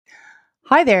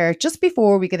Hi there. Just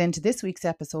before we get into this week's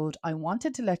episode, I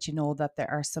wanted to let you know that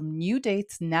there are some new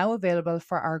dates now available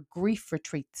for our grief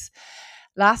retreats.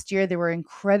 Last year, they were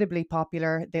incredibly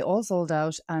popular. They all sold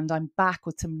out, and I'm back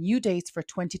with some new dates for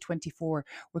 2024.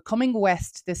 We're coming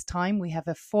west this time. We have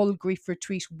a full grief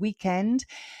retreat weekend.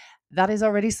 That is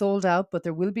already sold out, but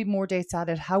there will be more dates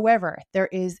added. However, there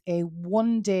is a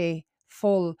 1 day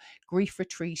full grief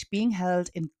retreat being held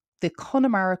in the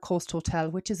Connemara Coast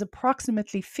Hotel, which is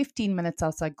approximately 15 minutes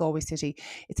outside Galway City.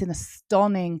 It's in a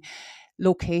stunning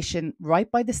location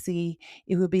right by the sea.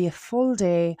 It will be a full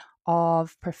day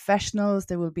of professionals.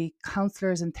 There will be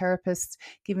counselors and therapists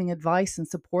giving advice and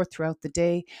support throughout the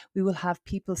day. We will have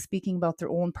people speaking about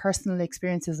their own personal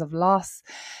experiences of loss.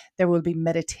 There will be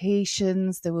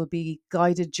meditations. There will be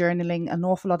guided journaling, an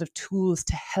awful lot of tools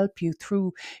to help you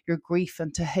through your grief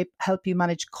and to help you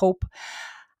manage cope.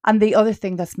 And the other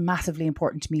thing that's massively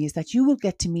important to me is that you will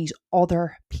get to meet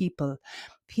other people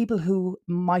who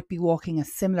might be walking a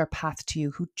similar path to you,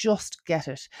 who just get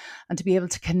it, and to be able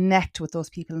to connect with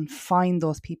those people and find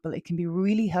those people. It can be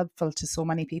really helpful to so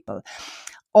many people.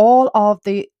 All of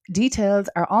the details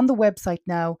are on the website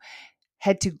now.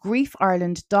 Head to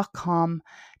griefireland.com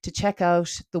to check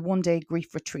out the 1 day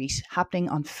grief retreat happening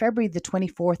on February the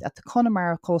 24th at the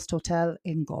Connemara Coast Hotel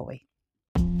in Galway.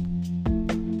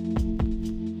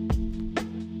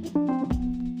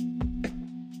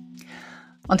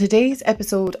 On today's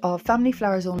episode of Family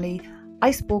Flowers Only,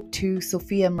 I spoke to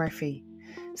Sophia Murphy.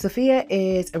 Sophia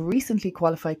is a recently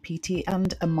qualified PT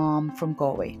and a mom from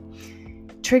Galway.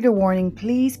 Trigger warning,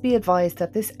 please be advised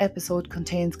that this episode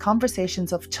contains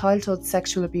conversations of childhood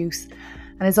sexual abuse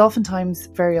and is oftentimes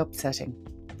very upsetting.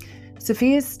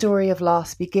 Sophia's story of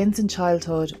loss begins in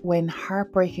childhood when,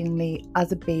 heartbreakingly,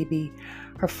 as a baby,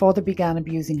 her father began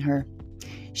abusing her.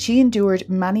 She endured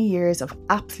many years of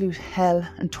absolute hell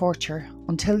and torture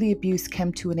until the abuse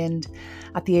came to an end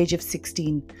at the age of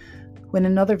 16, when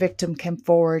another victim came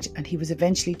forward and he was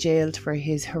eventually jailed for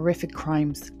his horrific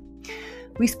crimes.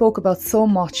 We spoke about so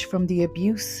much, from the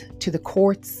abuse to the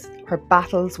courts, her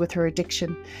battles with her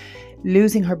addiction,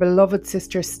 losing her beloved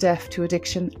sister Steph to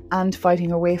addiction, and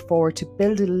fighting her way forward to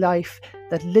build a life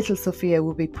that little Sophia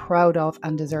will be proud of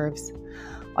and deserves.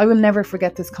 I will never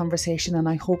forget this conversation, and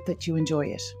I hope that you enjoy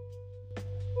it.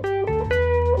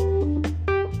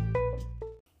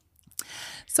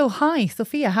 So, hi,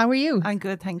 Sophia, how are you? I'm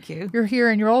good, thank you. You're here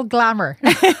and you're all glamour.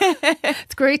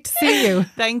 It's great to see you.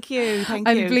 Thank you. I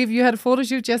believe you had a photo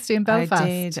shoot yesterday in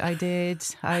Belfast. I did.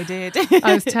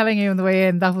 I was telling you on the way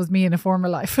in, that was me in a former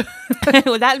life.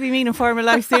 Well, that'll be me in a former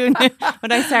life soon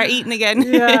when I start eating again.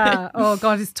 Yeah. Oh,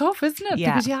 God, it's tough, isn't it?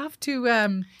 Yeah. Because you have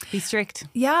to... be strict.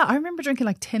 Yeah, I remember drinking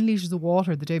like 10 litres of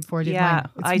water the day before I did mine.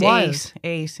 It's I wild.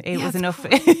 ate. It was enough.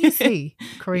 Crazy.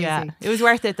 Yeah, it was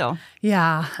worth it though.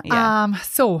 Yeah.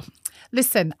 So,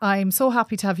 listen, I'm so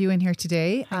happy to have you in here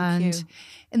today. Thank you.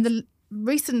 In the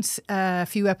recent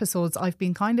few episodes, I've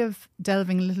been kind of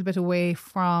delving a little bit away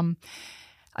from,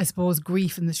 I suppose,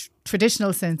 grief in the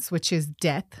traditional sense, which is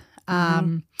death.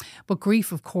 But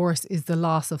grief, of course, is the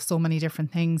loss of so many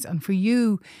different things. And for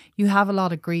you, you have a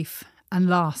lot of grief and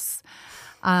loss.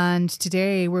 And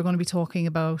today we're going to be talking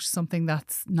about something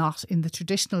that's not in the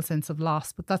traditional sense of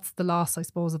loss, but that's the loss, I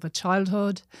suppose, of a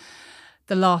childhood,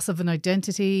 the loss of an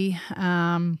identity.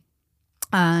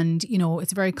 And, you know,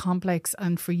 it's very complex.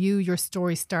 And for you, your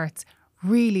story starts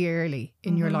really early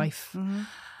in your life.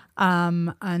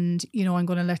 And, you know, I'm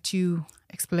going to let you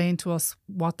explain to us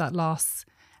what that loss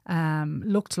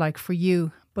looked like for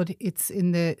you. But it's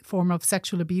in the form of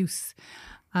sexual abuse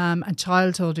and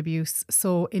childhood abuse.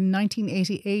 So in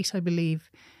 1988, I believe,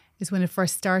 is when it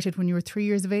first started, when you were 3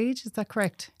 years of age. Is that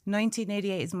correct?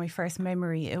 1988 is my first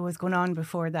memory. It was going on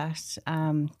before that.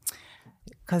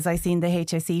 Because I seen the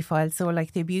HSE file. So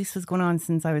like the abuse was going on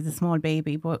since I was a small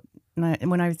baby. But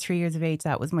when I was 3 years of age,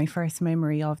 that was my first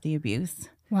memory of the abuse.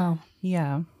 Wow.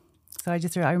 Yeah. So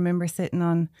I remember sitting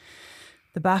on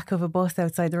the back of a bus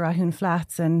outside the Rahoon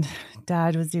Flats, and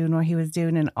Dad was doing what he was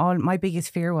doing. And my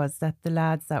biggest fear was that the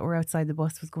lads that were outside the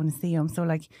bus was going to see him. So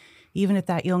like, even at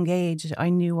that young age, I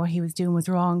knew what he was doing was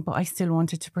wrong, but I still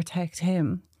wanted to protect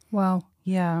him. Wow.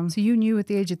 Yeah. So you knew at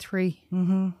the age of 3,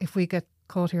 if we get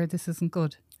caught here, this isn't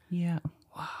good. Yeah.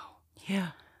 Wow.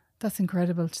 Yeah. That's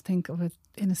incredible to think of an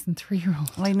innocent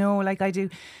 3-year-old. I know, like I do.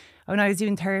 When I was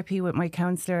doing therapy with my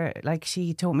counsellor, like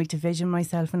she taught me to vision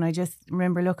myself, and I just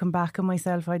remember looking back at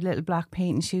myself. I had little black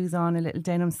painting shoes on, a little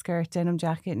denim skirt, denim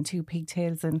jacket and 2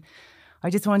 pigtails, and I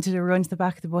just wanted to run to the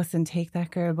back of the bus and take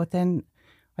that girl. But then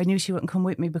I knew she wouldn't come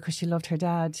with me because she loved her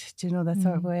dad. Do you know, that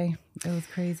sort of way? It was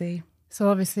crazy. So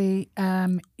obviously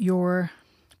your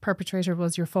perpetrator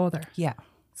was your father. Yeah.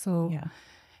 So Yeah.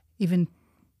 even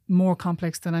more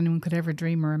complex than anyone could ever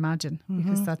dream or imagine,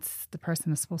 because that's the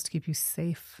person that's supposed to keep you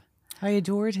safe. I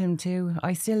adored him too.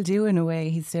 I still do in a way.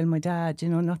 He's still my dad. You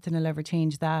know, nothing will ever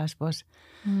change that. But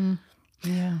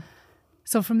yeah.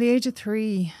 So from the age of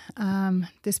 3,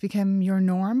 this became your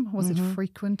norm. Was it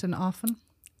frequent and often?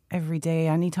 Every day,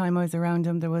 anytime I was around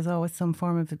him, there was always some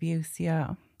form of abuse.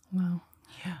 Yeah. Wow.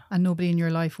 Yeah. And nobody in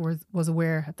your life was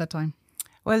aware at that time?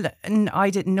 Well, I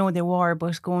didn't know they were,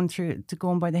 but going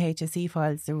by the HSE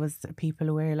files, there was people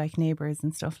aware, like neighbours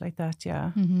and stuff like that.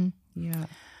 Yeah. Yeah.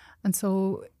 And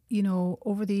so, you know,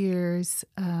 over the years,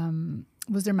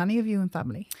 was there many of you in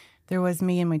family? There was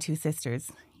me and my 2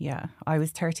 sisters. Yeah. I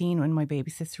was 13 when my baby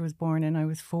sister was born, and I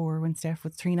was 4 when Steph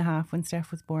was 3.5 when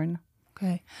Steph was born.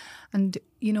 Okay. And,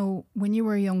 you know, when you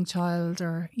were a young child,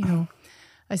 or, you know,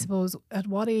 I suppose, at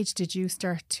what age did you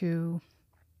start to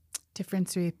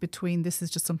differentiate between this is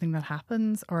just something that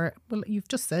happens, or, well, you've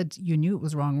just said you knew it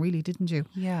was wrong, really, didn't you?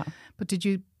 Yeah. But did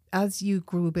you, as you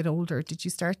grew a bit older, did you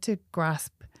start to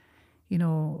grasp, you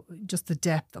know, just the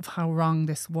depth of how wrong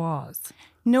this was?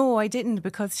 No, I didn't,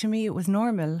 because to me it was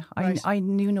normal. Right. I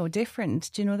knew no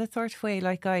different. Do you know, that sort of way?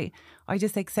 Like I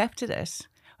just accepted it.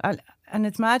 And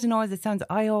it's mad and all as it sounds,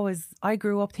 I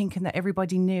grew up thinking that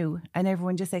everybody knew and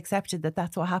everyone just accepted that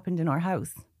that's what happened in our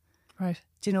house. Right.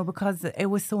 Do you know, because it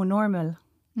was so normal.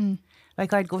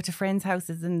 Like I'd go to friends'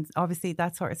 houses and obviously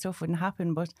that sort of stuff wouldn't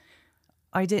happen, but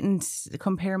I didn't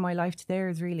compare my life to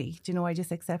theirs really. Do you know, I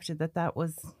just accepted that that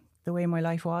was the way my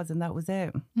life was and that was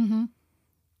it.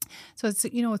 So it's,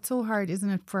 you know, it's so hard, isn't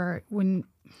it,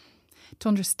 to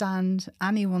understand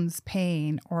anyone's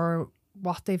pain or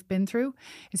what they've been through.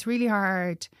 It's really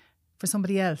hard for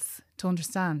somebody else to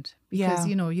understand because,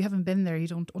 you know, you haven't been there, you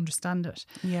don't understand it.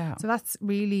 Yeah. So that's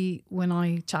really, when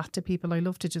I chat to people, I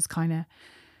love to just kind of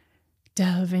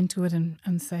delve into it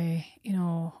and say, you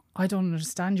know, I don't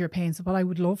understand your pain, but I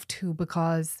would love to,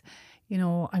 because, you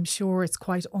know, I'm sure it's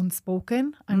quite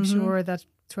unspoken. I'm sure that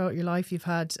throughout your life you've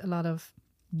had a lot of,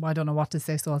 I don't know what to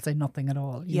say, so I'll say nothing at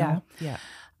all. You know?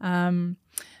 Yeah.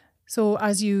 So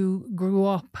as you grew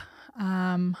up,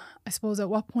 I suppose, at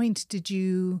what point did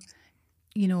you,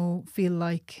 you know, feel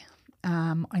like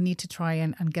I need to try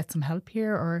and get some help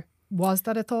here? Or was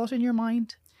that a thought in your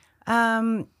mind?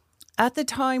 At the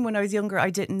time when I was younger, I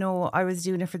didn't know I was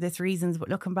doing it for this reasons, but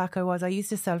looking back, I used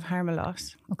to self-harm a lot.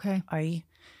 Okay. I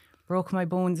broke my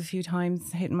bones a few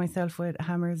times, hitting myself with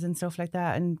hammers and stuff like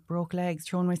that, and broke legs,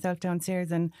 throwing myself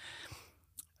downstairs. And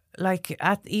like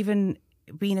even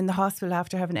being in the hospital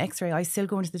after having an x-ray, I still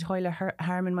go into the toilet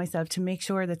harming myself to make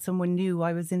sure that someone knew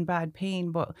I was in bad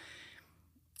pain. But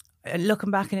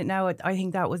looking back on it now, I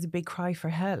think that was a big cry for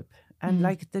help. And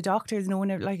like the doctors, no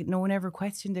one ever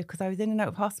questioned it, because I was in and out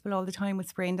of hospital all the time with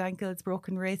sprained ankles,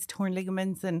 broken wrists, torn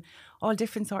ligaments and all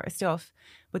different sort of stuff.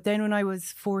 But then when I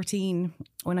was 14,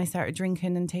 when I started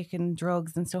drinking and taking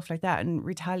drugs and stuff like that and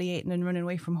retaliating and running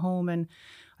away from home, and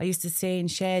I used to stay in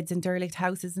sheds and derelict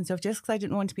houses and stuff just because I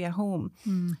didn't want to be at home.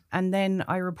 And then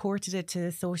I reported it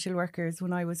to social workers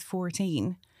when I was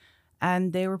 14.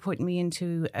 And they were putting me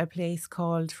into a place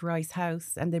called Rice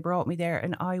House, and they brought me there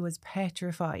and I was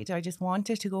petrified. I just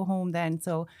wanted to go home then.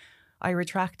 So I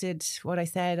retracted what I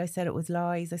said. I said it was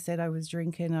lies. I said I was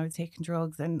drinking, I was taking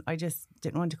drugs, and I just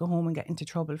didn't want to go home and get into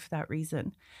trouble for that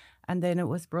reason. And then it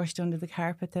was brushed under the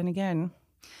carpet then again.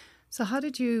 So how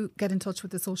did you get in touch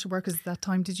with the social workers at that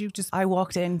time? Did you just... I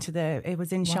walked into it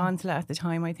was in Shansla at the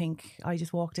time, I think. I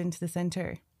just walked into the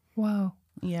centre. Wow.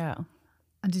 Yeah.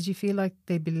 And did you feel like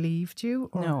they believed you?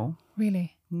 Or? No.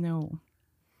 Really? No.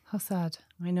 How sad.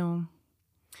 I know.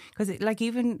 Because like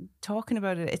even talking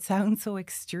about it, it sounds so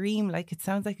extreme. Like it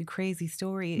sounds like a crazy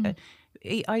story.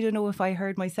 I don't know if I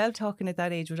heard myself talking at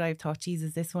that age, would I have thought,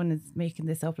 Jesus, this one is making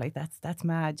this up. Like that's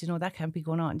mad. You know, that can't be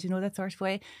going on. Do you know, that sort of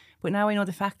way? But now I know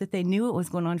the fact that they knew it was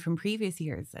going on from previous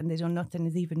years and they done nothing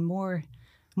is even more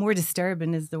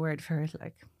disturbing is the word for it.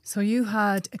 Like, so you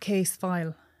had a case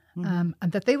file and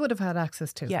that they would have had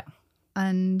access to. Yeah.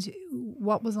 And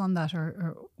what was on that,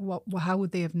 or what? How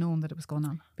would they have known that it was going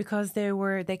on? Because they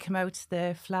came out to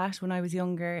the flat when I was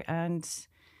younger, and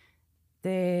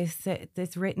they said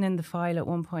it's written in the file at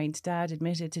one point. Dad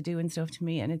admitted to doing stuff to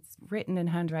me, and it's written in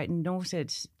handwriting.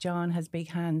 Noted: John has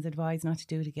big hands. Advised not to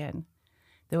do it again.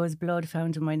 There was blood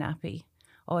found in my nappy.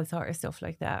 All sort of stuff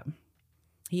like that.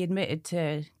 He admitted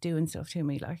to doing stuff to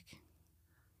me, like.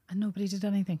 And nobody did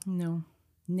anything? No.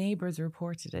 Neighbours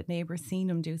reported it. Neighbours seen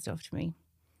him do stuff to me.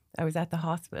 I was at the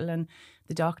hospital and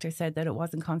the doctor said that it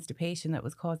wasn't constipation that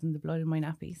was causing the blood in my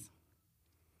nappies.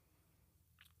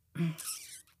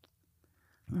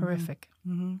 Horrific.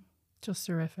 Just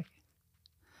horrific.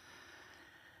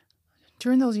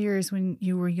 During those years when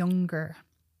you were younger,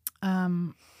 do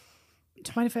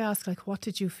you mind if I ask, like, what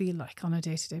did you feel like on a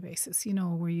day-to-day basis? You know,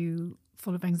 were you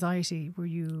full of anxiety? Were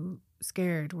you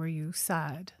scared? Were you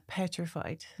sad?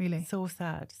 Petrified. Really? So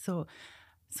sad. So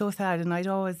sad. And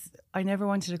I never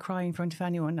wanted to cry in front of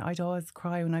anyone. I'd always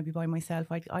cry when I'd be by myself.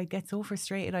 I'd get so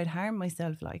frustrated. I'd harm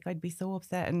myself. Like, I'd be so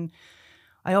upset. And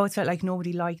I always felt like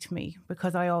nobody liked me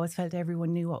because I always felt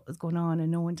everyone knew what was going on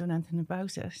and no one done anything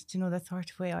about it. Do you know, that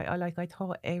sort of way? I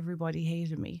thought everybody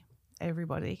hated me.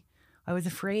 Everybody. I was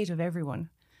afraid of everyone.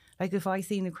 Like, if I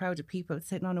seen a crowd of people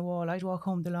sitting on a wall, I'd walk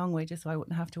home the long way just so I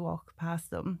wouldn't have to walk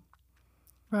past them.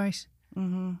 Right.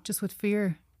 Mm-hmm. Just with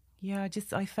fear. Yeah,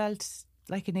 I felt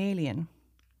like an alien.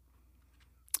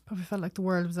 Probably felt like the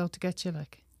world was out to get you,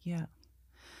 like. Yeah.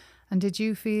 And did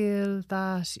you feel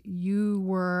that you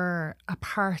were a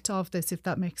part of this, if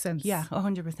that makes sense? Yeah,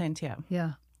 100%, yeah.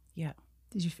 Yeah. Yeah.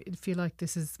 Did you feel like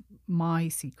this is my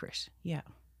secret? Yeah.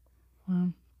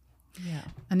 Wow. Yeah.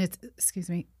 And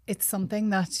it's something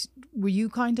that, were you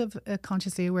kind of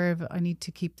consciously aware of, I need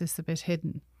to keep this a bit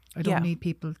hidden? I don't need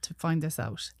people to find this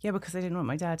out. Yeah, because I didn't want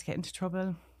my dad to get into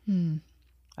trouble.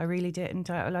 I really didn't.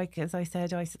 Like, as I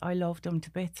said, I loved him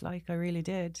to bits. Like, I really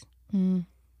did.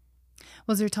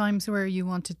 Was there times where you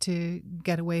wanted to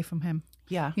get away from him?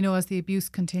 Yeah. You know, as the abuse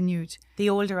continued? The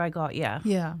older I got, yeah.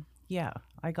 Yeah. Yeah.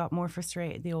 I got more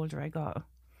frustrated the older I got.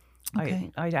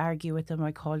 Okay. I'd argue with him.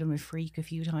 I called him a freak a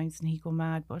few times and he'd go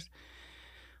mad, but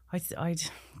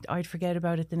I'd forget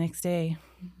about it the next day.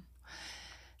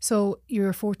 So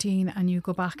you're 14 and you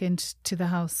go back into the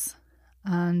house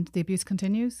and the abuse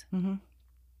continues? Mm-hmm.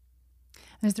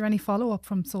 And is there any follow-up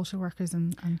from social workers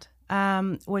and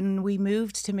when we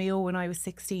moved to Mayo when I was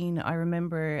 16, I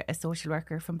remember a social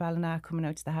worker from Ballina coming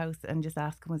out to the house and just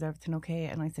asking, was everything okay?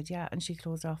 And I said, yeah. And she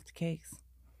closed off the case.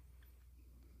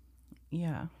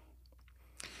 Yeah.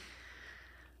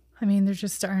 I mean, there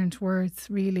just aren't words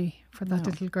really for that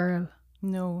little girl.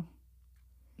 No.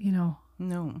 You know.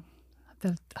 No.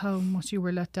 How much you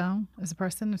were let down as a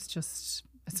person, it's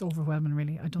overwhelming,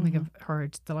 really. I don't think I've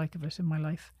heard the like of it in my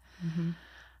life.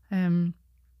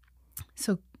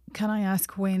 So can I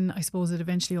ask when, I suppose, it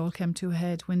eventually all came to a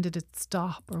head? When did it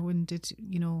stop, or when did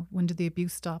the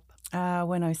abuse stop?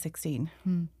 When I was 16.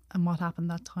 And what happened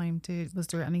that time? Was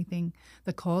there anything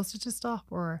that caused it to stop,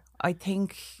 or? I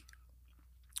think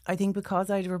because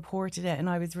I'd reported it and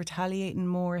I was retaliating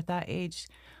more at that age,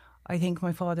 I think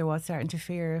my father was starting to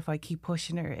fear if I keep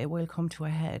pushing her, it will come to a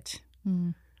head.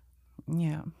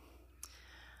 Yeah.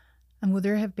 And would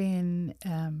there have been,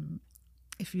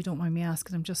 if you don't mind me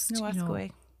asking, I'm just, no, ask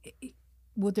away.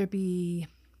 Would there be,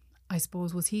 I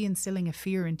suppose, was he instilling a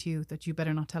fear into you that you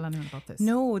better not tell anyone about this?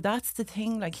 No, that's the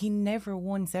thing. Like, he never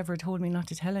once ever told me not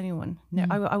to tell anyone. No,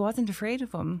 I wasn't afraid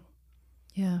of him.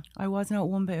 Yeah. I was not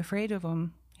one bit afraid of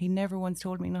him. He never once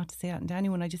told me not to say that to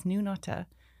anyone. I just knew not to.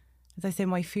 As I say,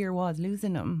 my fear was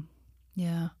losing him.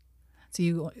 Yeah. So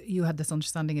you had this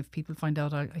understanding, if people find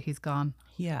out, he's gone.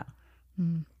 Yeah.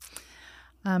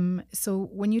 So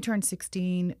when you turned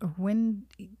 16, when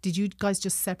did you guys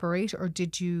just separate, or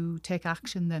did you take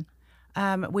action then?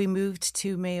 We moved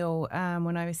to Mayo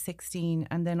when I was 16,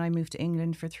 and then I moved to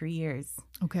England for 3 years.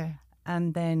 Okay.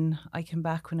 And then I came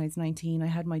back when I was 19. I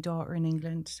had my daughter in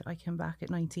England. I came back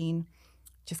at 19.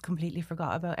 Just completely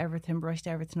forgot about everything, brushed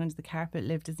everything under the carpet,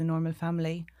 lived as a normal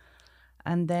family.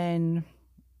 And then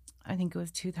I think it was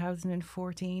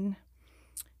 2014,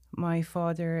 my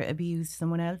father abused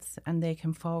someone else and they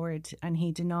came forward and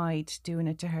he denied doing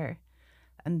it to her.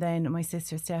 And then my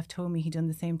sister Steph told me he'd done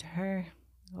the same to her,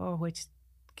 which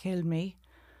killed me.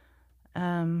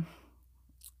 And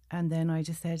then I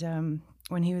just said,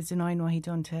 when he was denying what he'd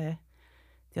done to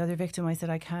the other victim, I said,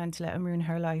 I can't let him ruin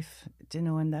her life, you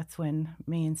know. And that's when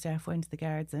me and Steph went to the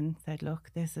guards and said,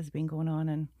 look, this has been going on.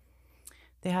 And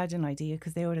they had an idea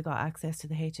because they would have got access to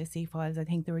the HSE files. I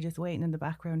think they were just waiting in the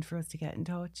background for us to get in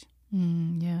touch.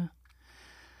 Yeah.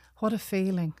 What a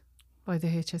failing by the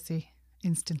HSE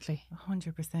instantly.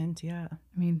 100%, yeah. I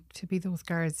mean, to be those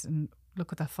guards and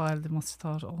look at that file, they must have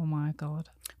thought, oh my God.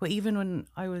 But even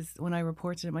when I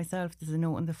reported it myself, there's a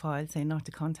note in the file saying not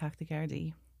to contact the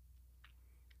Gardaí.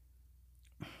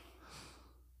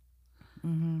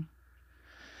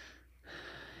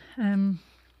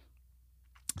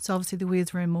 So obviously the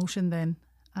wheels were in motion then.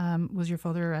 Was your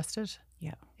father arrested?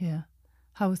 Yeah. Yeah.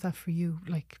 How was that for you,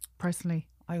 like, personally?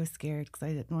 I was scared because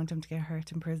I didn't want him to get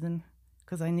hurt in prison,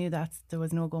 because I knew that there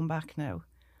was no going back now.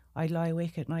 I'd lie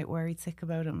awake at night worried sick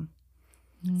about him.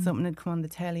 Something had come on the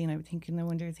telly and I was thinking, I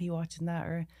wonder, is he watching that,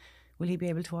 or will he be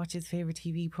able to watch his favourite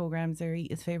TV programmes or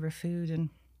eat his favourite food? And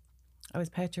I was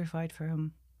petrified for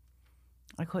him.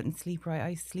 I couldn't sleep right.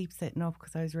 I sleep sitting up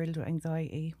because I was riddled with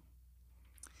anxiety.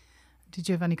 Did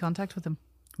you have any contact with him?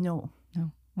 No.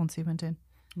 No, once he went in.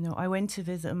 No, I went to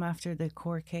visit him after the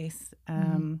court case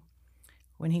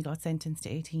when he got sentenced to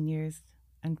 18 years.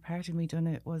 And part of me done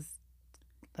it was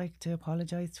like to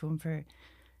apologise to him for,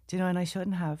 do you know, and I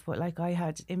shouldn't have. But like I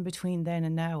had, in between then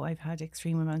and now, I've had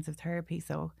extreme amounts of therapy.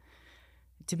 So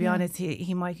to be honest,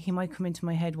 he might come into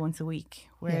my head once a week.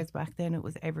 Whereas back then it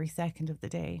was every second of the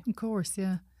day. Of course,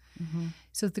 yeah.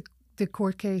 So the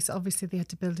court case, obviously they had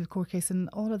to build a court case, and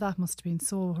all of that must have been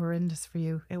so horrendous for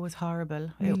you. It was horrible.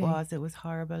 Really? It was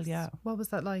horrible, yeah. What was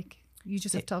that like? You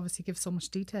just have to obviously give so much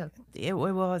detail. It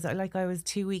was. Like I was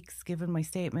 2 weeks giving my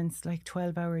statements, like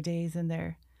 12-hour days in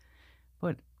there.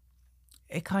 But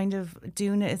it kind of,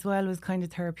 doing it as well was kind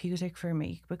of therapeutic for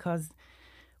me, because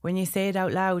when you say it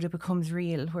out loud, it becomes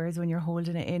real. Whereas when you're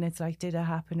holding it in, it's like, did it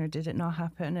happen or did it not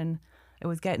happen? And it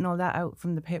was getting all that out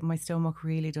from the pit of my stomach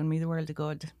really done me the world of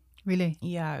good. Really?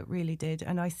 Yeah, it really did.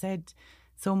 And I said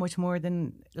so much more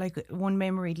than like one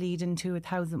memory leading to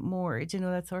 1,000 more, do you know,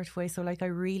 that sort of way. So like I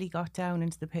really got down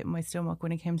into the pit of my stomach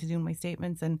when it came to doing my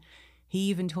statements, and he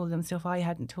even told them stuff I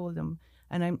hadn't told them.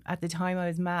 And at the time I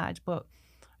was mad, but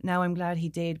now I'm glad he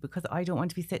did, because I don't want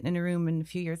to be sitting in a room in a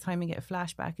few years' time and get a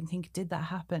flashback and think, did that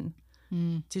happen?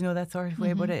 Do you know, that sort of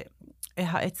way? But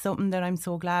it's something that I'm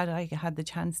so glad I had the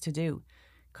chance to do,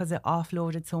 because it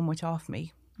offloaded so much off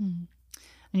me. And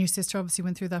your sister obviously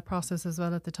went through that process as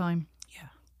well at the time.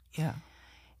 Yeah.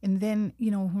 And then,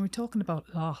 you know, when we're talking about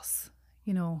loss,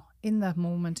 you know, in that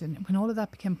moment and when all of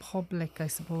that became public, I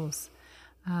suppose,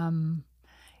 you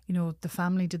know, did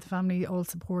the family all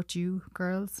support you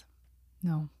girls?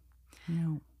 No.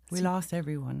 We lost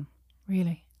everyone.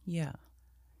 Really? Yeah.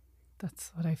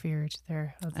 That's what I feared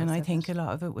there. And I think a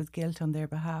lot of it was guilt on their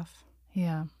behalf.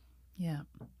 Yeah.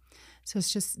 So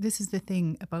it's just, this is the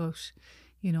thing about,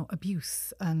 you know,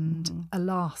 abuse and a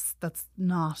loss that's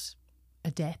not a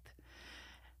death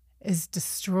is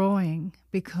destroying,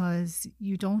 because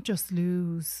you don't just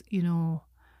lose, you know,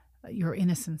 your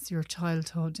innocence, your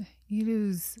childhood. You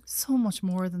lose so much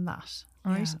more than that,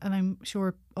 right? Yeah. And I'm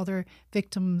sure other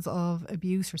victims of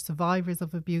abuse or survivors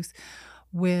of abuse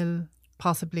will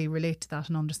possibly relate to that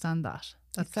and understand that.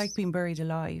 It's like being buried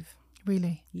alive.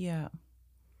 Really? Yeah,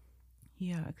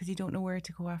 because you don't know where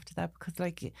to go after that, because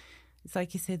like it's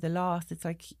like you say, the loss, it's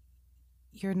like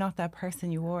you're not that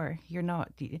person you were. You're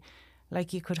not,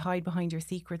 like you could hide behind your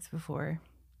secrets before,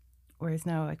 whereas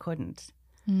now I couldn't.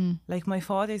 Like my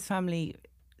father's family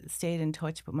stayed in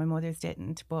touch, but my mother's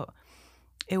didn't. But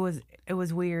it was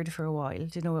weird for a while.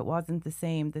 You know, it wasn't the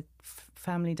same. The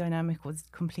family dynamic was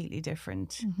completely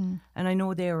different. And I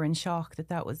know they were in shock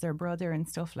that was their brother and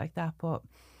stuff like that, but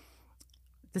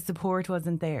the support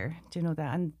wasn't there. Do you know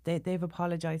that? And they've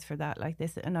apologised for that, like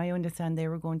this. And I understand they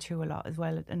were going through a lot as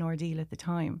well, an ordeal at the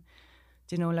time.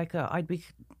 Do you know, like I'd be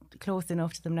close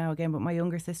enough to them now again, but my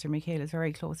younger sister Michaela is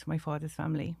very close to my father's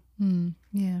family.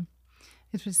 Yeah.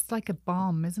 It was like a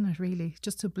bomb, isn't it, really?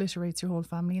 Just obliterates your whole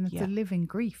family, and it's a living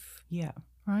grief. Yeah.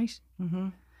 Right?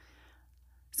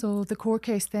 So the court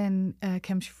case then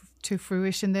came to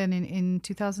fruition then in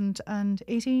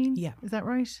 2018? Yeah. Is that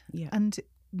right? Yeah. And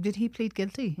did he plead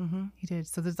guilty? He did.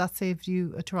 So that saved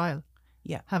you a trial?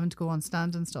 Yeah. Having to go on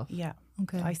stand and stuff? Yeah.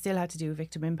 Okay. I still had to do a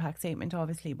victim impact statement,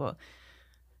 obviously, but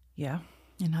yeah.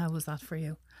 And how was that for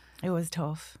you? It was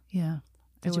tough. Yeah.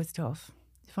 It was tough.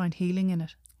 Did you find healing in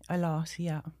it? A lot,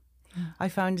 yeah. I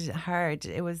found it hard.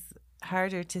 It was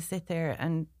harder to sit there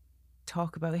and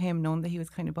talk about him, knowing that he was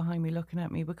kind of behind me looking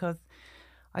at me, because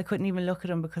I couldn't even look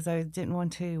at him because I didn't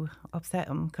want to upset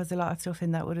him, because a lot of stuff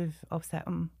in that would have upset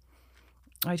him.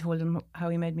 I told him how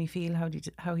he made me feel,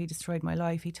 how he destroyed my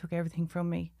life. He took everything from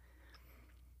me.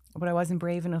 But I wasn't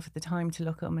brave enough at the time to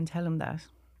look at him and tell him that.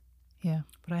 Yeah.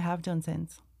 But I have done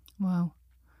since. Wow.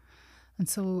 And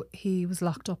so he was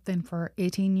locked up then for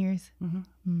 18 years?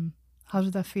 How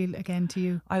did that feel again to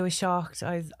you? I was shocked.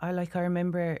 I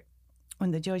remember when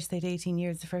the judge said 18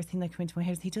 years, the first thing that came into my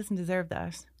head was, he doesn't deserve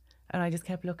that. And I just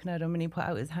kept looking at him, and he put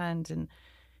out his hand and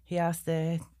he asked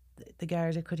the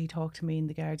guard, could he talk to me? And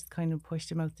the guard just kind of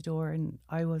pushed him out the door, and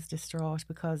I was distraught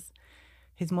because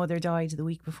his mother died the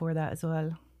week before that as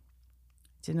well.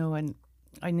 Do you know, and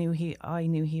I knew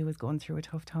he was going through a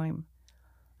tough time,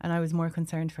 and I was more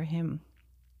concerned for him.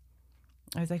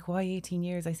 I was like, why 18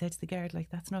 years? I said to the guard, like,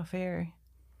 that's not fair.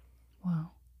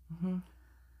 Wow.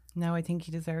 Now I think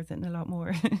he deserves it and a lot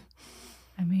more.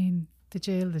 I mean, the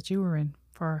jail that you were in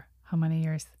for how many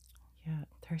years? Yeah,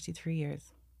 33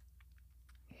 years.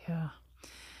 Yeah.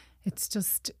 It's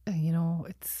just, you know,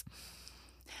 it's,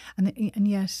 and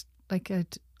yet, like,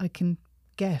 I can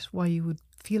get why you would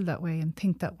feel that way and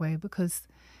think that way, because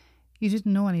you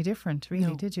didn't know any different, really,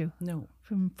 No. did you? No.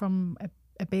 From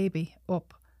a baby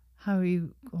up, how are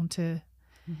you going to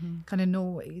kind of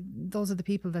know? Those are the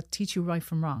people that teach you right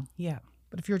from wrong. Yeah.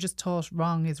 But if you're just taught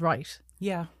wrong is right,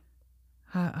 Yeah.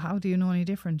 how do you know any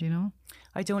different, you know?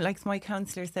 I don't like, my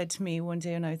counsellor said to me one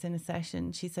day when I was in a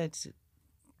session, she said,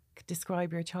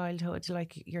 describe your childhood,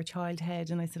 like your child head.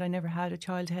 And I said, I never had a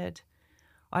child head.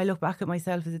 I look back at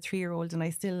myself as a 3-year-old and I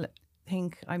still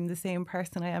think I'm the same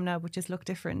person I am now, but just look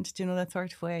different. Do you know, that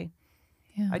sort of way?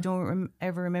 Yeah. I don't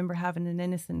ever remember having an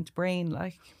innocent brain,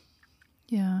 like.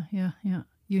 Yeah.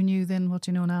 You knew then what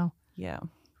you know now, Yeah.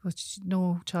 which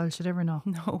no child should ever know.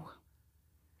 No.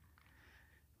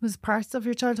 Was parts of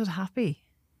your childhood happy?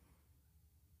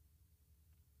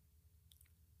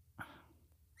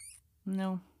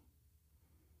 No.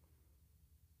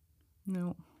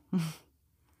 No.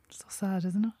 So sad,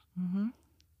 isn't it? Mm-hmm.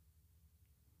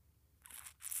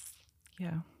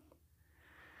 Yeah.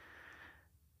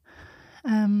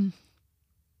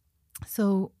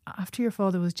 So after your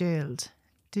father was jailed,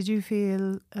 did you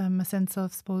feel a sense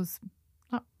of, suppose,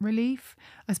 not relief?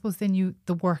 I suppose then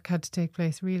the work had to take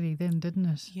place, really, then, didn't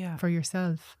it? Yeah. For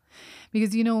yourself.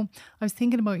 Because, you know, I was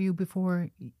thinking about you before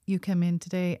you came in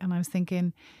today, and I was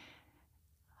thinking,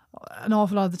 an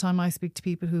awful lot of the time I speak to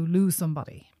people who lose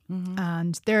somebody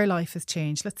and their life has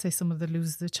changed. Let's say someone that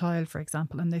loses a child, for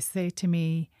example, and they say to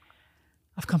me,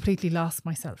 I've completely lost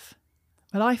myself.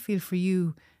 Well, I feel for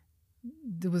you,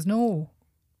 there was no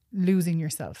losing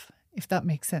yourself, if that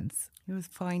makes sense. It was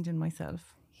finding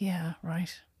myself. Yeah,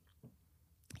 right.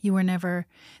 You were never,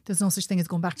 there's no such thing as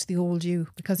going back to the old you,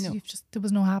 because No. there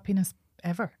was no happiness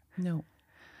ever. No.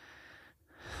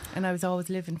 And I was always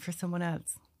living for someone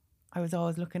else. I was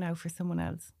always looking out for someone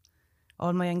else.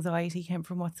 All my anxiety came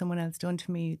from what someone else done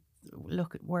to me.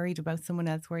 Worried about someone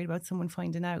else, worried about someone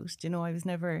finding out. You know, I was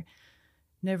never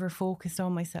focused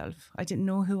on myself. I didn't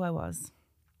know who I was.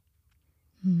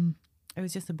 I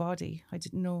was just a body. I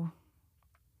didn't know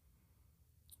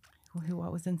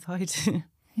what was inside.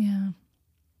 Yeah. And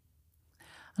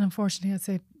unfortunately, I'd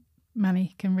say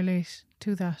many can relate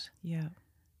to that. Yeah.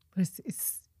 But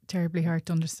it's terribly hard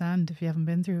to understand if you haven't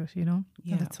been through it, you know?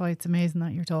 Yeah. And that's why it's amazing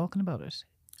that you're talking about it.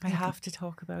 I have to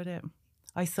talk about it.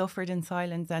 I suffered in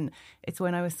silence, and it's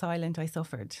when I was silent I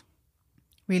suffered.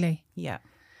 Really? Yeah.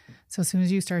 So as soon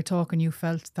as you started talking, you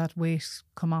felt that weight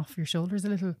come off your shoulders a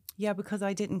little? Yeah, because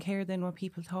I didn't care then what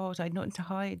people thought. I had nothing to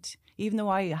hide. Even though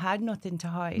I had nothing to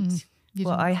hide.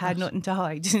 Well, I had nothing to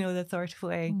hide, you know, that sort of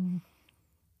way.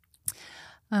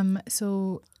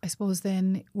 So I suppose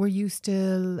then,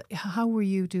 how were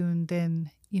you doing then,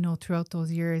 you know, throughout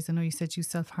those years? I know you said you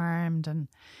self-harmed and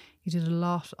you did a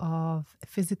lot of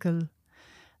physical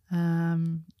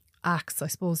acts, I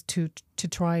suppose, to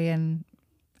try and,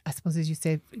 I suppose, as you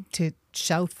said, to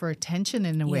shout for attention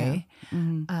in a way,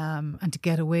 and to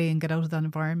get away and get out of that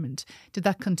environment. Did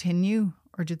that continue,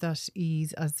 or did that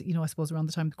ease as, you know, I suppose around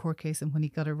the time of the court case and when he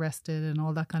got arrested and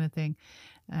all that kind of thing?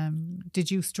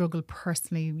 Did you struggle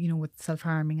personally, you know, with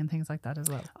self-harming and things like that as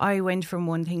well? I went from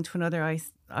one thing to another.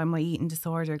 My eating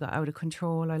disorder got out of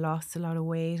control. I lost a lot of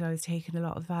weight. I was taking a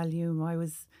lot of Valium. I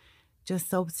was just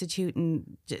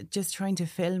substituting, just trying to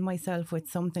fill myself with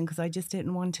something because I just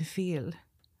didn't want to feel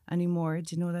anymore.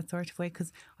 Do you know, that sort of way?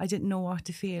 Because I didn't know what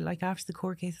to feel. Like after the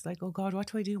court case, it's like, oh God, what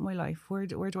do I do with my life? Where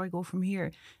do I go from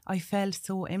here? I felt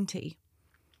so empty.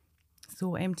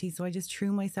 So empty. So I just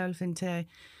threw myself into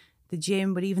the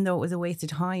gym, but even though it was a waste of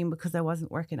time because I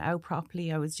wasn't working out properly,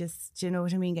 I was just, do you know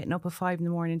what I mean, getting up at 5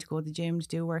 a.m. to go to the gym to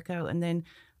do a workout and then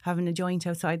having a joint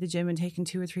outside the gym and taking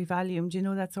 2 or 3 Valium. Do you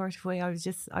know, that sort of way? I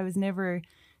was never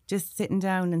just sitting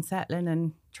down and settling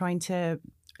and trying to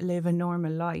live a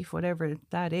normal life, whatever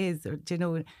that is, or, do you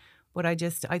know, but I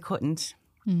couldn't.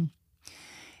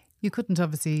 You couldn't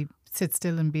obviously sit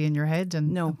still and be in your head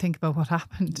and think about what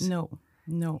happened.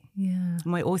 No. Yeah.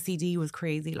 My OCD was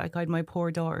crazy. Like my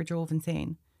poor daughter drove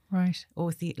insane. Right.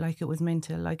 OCD, like it was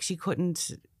mental. Like she couldn't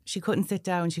sit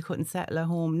down. She couldn't settle at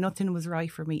home. Nothing was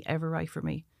ever right for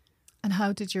me. And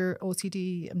how did your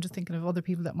OCD, I'm just thinking of other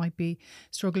people that might be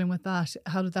struggling with that.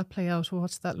 How did that play out?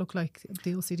 What did that look like,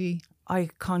 the OCD? I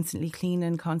constantly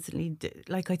cleaning,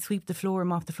 like I'd sweep the floor,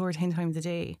 mop the floor 10 times a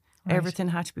day. Right. Everything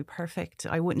had to be perfect.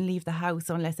 I wouldn't leave the house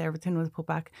unless everything was put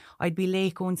back. I'd be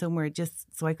late going somewhere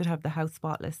just so I could have the house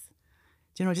spotless.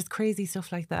 Do you know, just crazy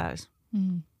stuff like that.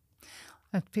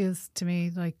 It feels to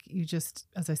me like you just,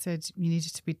 as I said, you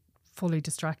needed to be fully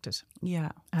distracted.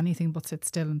 Yeah. Anything but sit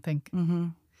still and think.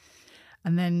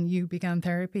 And then you began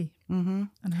therapy. Mm-hmm.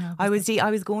 And how I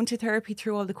was going to therapy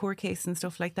through all the court case and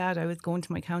stuff like that. I was going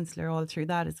to my counsellor all through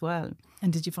that as well.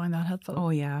 And did you find that helpful? Oh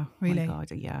yeah, Really? My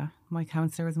God, yeah. My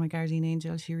counsellor was my guardian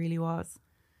angel. She really was.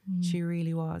 She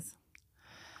really was.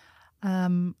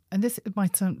 And this, it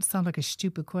might sound like a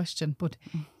stupid question, but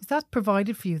is that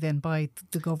provided for you then by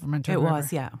the government? Or It whoever?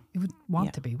 was, yeah. It would want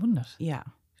Yeah. to be, wouldn't it? Yeah,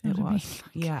 You it know what I was.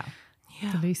 mean? Yeah,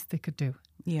 The least they could do.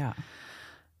 yeah.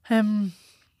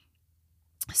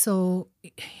 So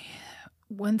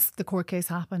once the court case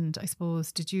happened, I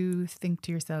suppose, did you think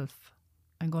to yourself,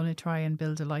 I'm going to try and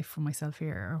build a life for myself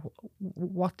here? Or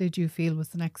what did you feel was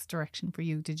the next direction for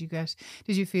you? Did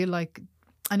you feel like,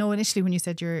 I know initially when you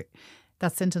said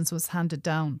that sentence was handed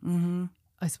down,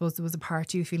 I suppose there was a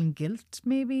part of you feeling guilt,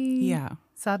 maybe? Yeah.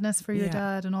 Sadness for your Yeah.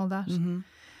 dad and all that.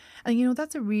 And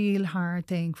that's a real hard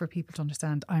thing for people to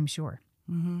understand, I'm sure.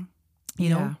 You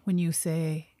know, when you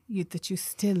say that you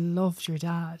still loved your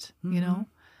dad, you know.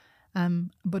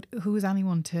 But who is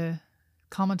anyone to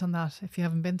comment on that if you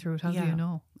haven't been through it? How do you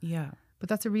know? Yeah. But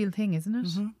that's a real thing, isn't it?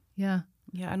 Yeah.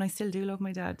 Yeah, and I still do love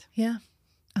my dad. Yeah.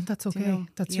 And that's okay. know?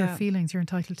 That's your Yeah. feelings. You're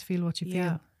entitled to feel what you Yeah.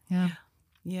 feel. Yeah.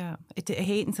 Yeah.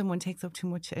 Hating someone takes up too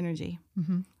much energy.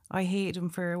 I hated him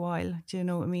for a while. Do you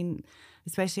know what I mean?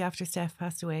 Especially after Steph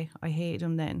passed away. I hated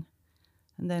him then.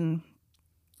 And then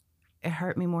it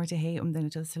hurt me more to hate him than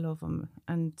it does to love him.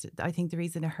 And I think the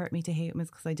reason it hurt me to hate him is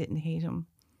because I didn't hate him.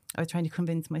 I was trying to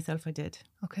convince myself I did.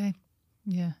 Okay.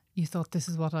 Yeah. You thought this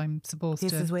is what I'm supposed to.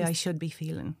 This is the way I should be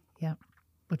feeling. Yeah.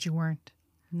 But you weren't.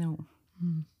 No.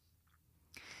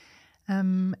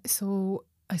 So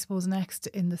I suppose next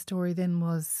in the story then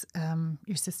was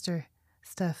your sister,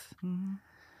 Steph.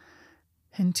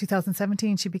 In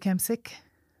 2017, she became sick.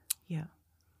 Yeah.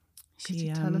 Could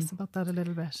you tell us about that a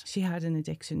little bit? She had an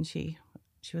addiction. She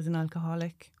was an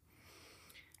alcoholic.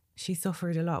 She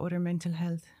suffered a lot with her mental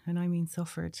health, and I mean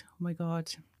suffered. Oh my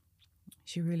God,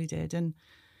 she really did. And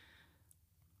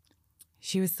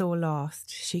she was so lost.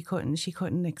 She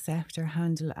couldn't accept or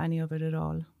handle any of it at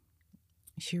all.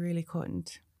 She really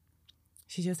couldn't.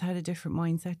 She just had a different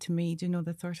mindset to me. Do you know,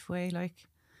 that sort of way? Like,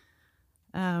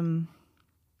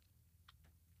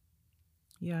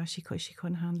 yeah, she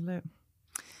couldn't handle it.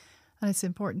 And it's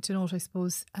important to note, I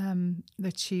suppose,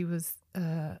 that she was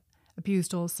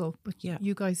abused also. But Yeah.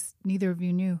 you guys, neither of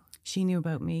you knew. She knew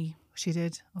about me. She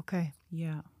did. Okay.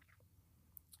 Yeah.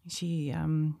 She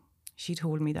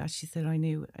told me that. She said I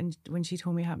knew. And when she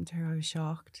told me it happened to her, I was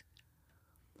shocked.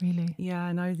 Really? Yeah,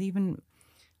 and I was even,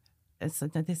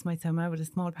 this might sound mad, but a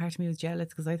small part of me was jealous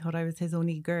because I thought I was his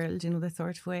only girl, you know, that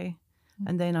sort of way.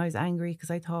 And then I was angry because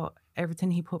I thought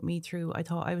everything he put me through, I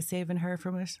thought I was saving her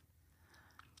from it.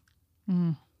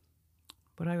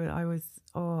 But I was,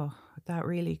 that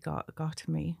really got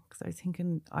to me, because I was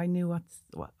thinking, I knew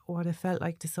what it felt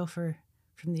like to suffer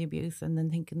from the abuse, and then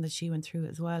thinking that she went through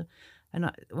it as well.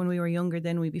 And when we were younger,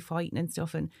 then we'd be fighting and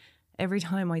stuff. And every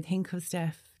time I think of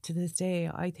Steph to this day,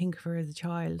 I think of her as a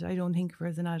child. I don't think of her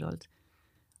as an adult.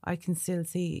 I can still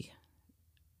see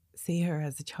her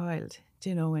as a child,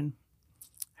 you know, and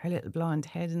her little blonde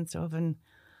head and stuff. And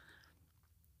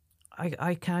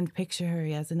I can't picture her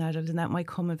as an adult, and that might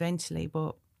come eventually,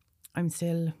 but I'm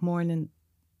still mourning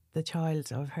the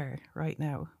child of her right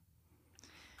now.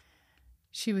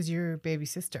 She was your baby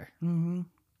sister.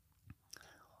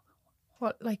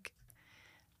 What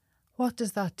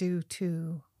does that do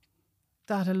to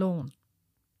that alone,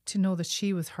 to know that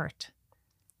she was hurt?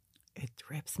 It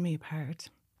rips me apart,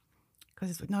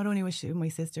 because not only was she my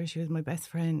sister, she was my best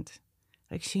friend.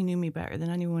 Like, she knew me better than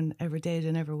anyone ever did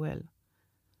and ever will.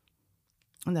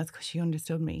 And that's because she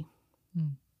understood me.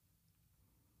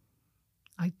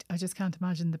 I just can't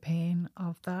imagine the pain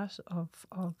of that,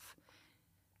 of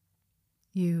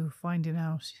you finding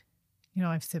out, you know,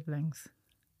 I have siblings.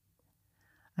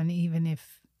 And even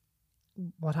if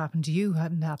what happened to you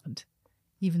hadn't happened,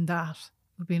 even that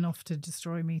would be enough to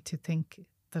destroy me, to think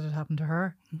that it happened to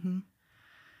her.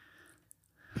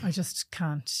 I just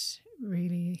can't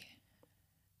really,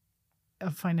 I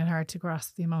find it hard to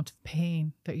grasp the amount of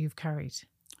pain that you've carried.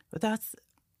 But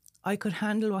I could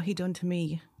handle what he'd done to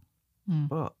me,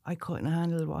 but I couldn't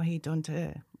handle what he'd done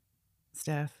to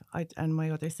Steph and my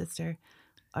other sister.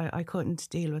 I couldn't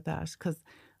deal with that, because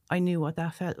I knew what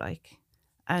that felt like.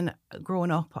 And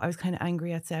growing up, I was kind of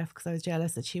angry at Steph because I was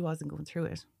jealous that she wasn't going through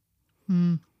it.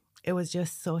 It was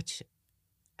just such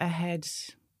a head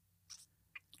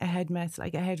mess,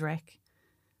 like a head wreck.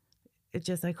 It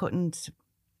just, I couldn't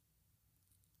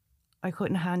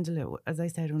handle it, as I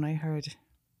said, when I heard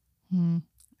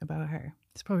about her.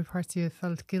 It's probably parts of you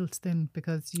felt guilt then,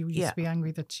 because you used to be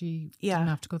angry that she didn't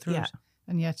have to go through it.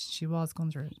 And yet she was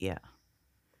going through it. Yeah.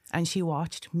 And she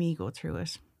watched me go through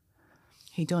it.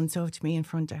 He done stuff to me in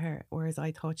front of her, whereas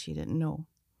I thought she didn't know.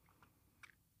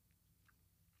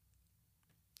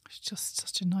 It's just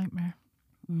such a nightmare,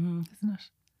 Mm-hmm. isn't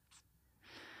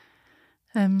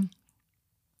it?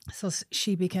 So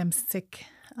she became sick,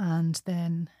 and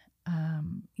then,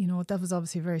 you know, that was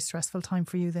obviously a very stressful time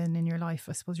for you then in your life.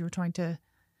 I suppose you were trying to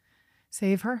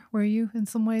save her, were you, in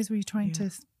some ways? Were you trying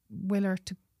to will her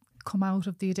to come out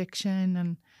of the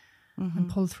addiction and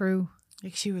pull through?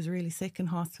 Like, she was really sick in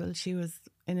hospital. She was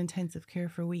in intensive care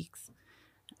for weeks.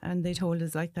 And they told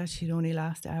us like that she'd only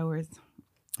last hours.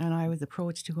 And I was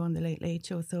approached to go on the Late Late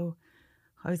Show. So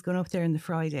I was going up there on the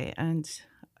Friday, and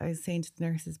I was saying to the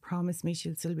nurses, promise me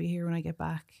she'll still be here when I get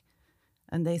back.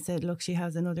 And they said, look, she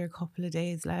has another couple of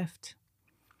days left.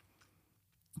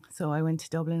 So I went to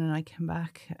Dublin and I came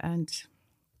back, and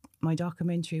my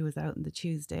documentary was out on the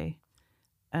Tuesday.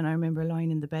 And I remember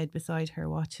lying in the bed beside her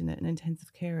watching it in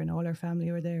intensive care, and all her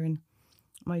family were there, and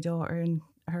my daughter and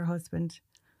her husband.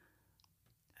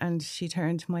 And she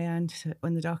turned to my aunt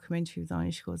when the documentary was on,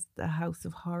 and she goes, the House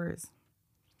of Horrors.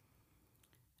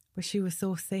 But she was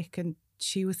so sick, and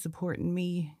she was supporting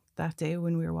me that day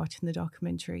when we were watching the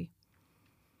documentary.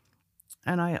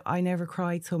 And I never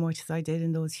cried so much as I did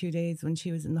in those few days when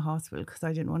she was in the hospital, because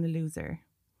I didn't want to lose her.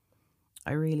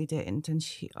 I really didn't. And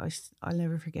I'll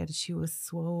never forget it. She was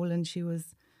swollen. She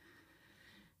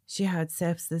had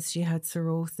sepsis. She had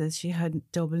cirrhosis. She had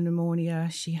double pneumonia.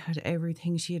 She had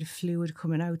everything. She had fluid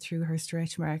coming out through her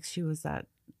stretch marks. She was that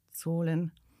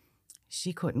swollen.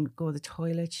 She couldn't go to the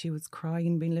toilet. She was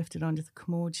crying, being lifted onto the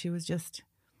commode. She was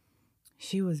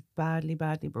badly,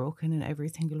 badly broken in every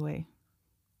single way.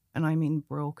 And I mean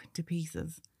broken to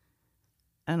pieces.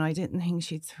 And I didn't think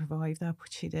she'd survive that,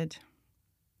 but she did.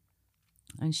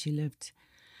 And she lived.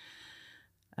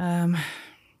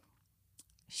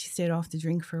 She stayed off the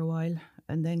drink for a while,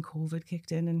 and then COVID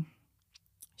kicked in and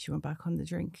she went back on the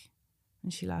drink,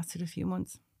 and she lasted a few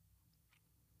months.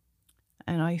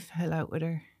 And I fell out with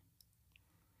her,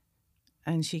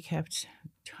 and she kept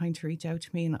trying to reach out to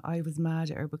me, and I was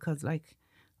mad at her because, like,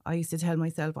 I used to tell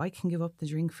myself I can give up the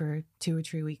drink for 2 or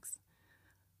 3 weeks.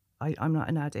 I'm not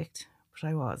an addict, but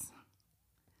I was.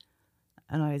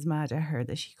 And I was mad at her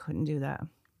that she couldn't do that.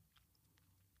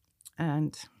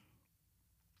 And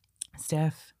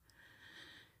Steph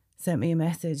sent me a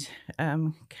message,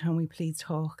 can we please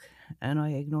talk? And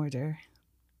I ignored her.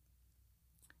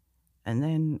 And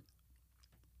then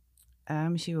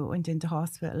she went into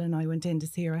hospital, and I went in to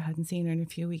see her. I hadn't seen her in a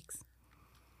few weeks.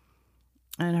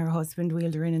 And her husband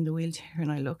wheeled her in the wheelchair,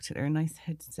 and I looked at her and I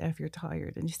said, Steph, you're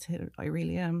tired. And she said, I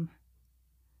really am.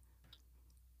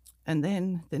 And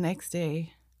then the next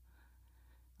day,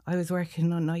 I was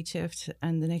working on night shift,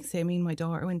 and the next day me and my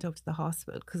daughter went up to the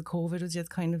hospital because COVID was just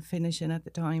kind of finishing at the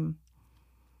time.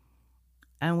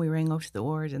 And we rang up to the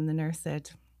ward, and the nurse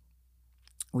said,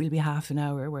 we'll be half an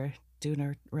hour, we're doing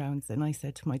our rounds. And I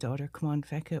said to my daughter, come on,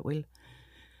 Fecca, we'll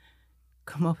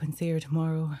come up and see her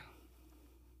tomorrow.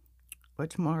 But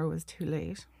tomorrow was too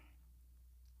late.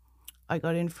 I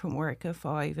got in from work at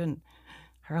 5, and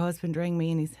her husband rang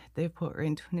me and he said they put her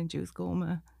into an induced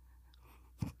coma.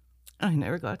 I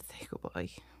never got to say goodbye.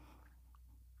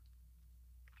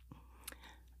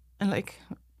 And like,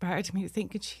 part of me was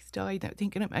thinking she's died, now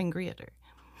thinking I'm angry at her.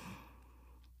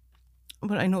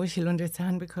 But I know she'll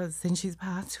understand, because since she's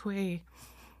passed away,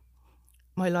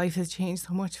 my life has changed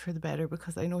so much for the better,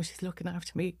 because I know she's looking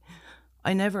after me.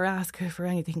 I never ask her for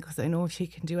anything, because I know if she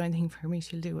can do anything for me,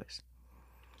 she'll do it.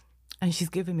 And she's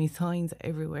given me signs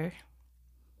everywhere.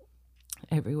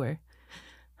 And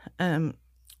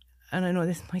I know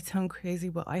this might sound crazy,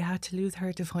 but I had to lose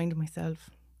her to find myself.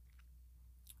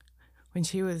 When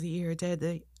she was a year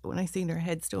dead, when I seen her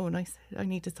headstone, I said, I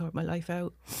need to sort my life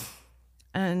out.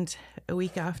 And a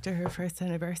week after her first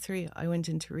anniversary, I went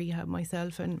into rehab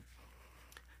myself, and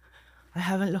I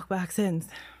haven't looked back since.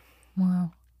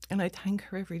 Wow. And I thank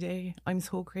her every day. I'm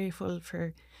so grateful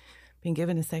for being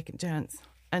given a second chance.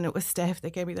 And it was Steph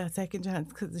that gave me that second chance,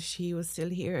 because if she was still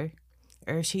here,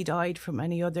 or if she died from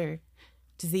any other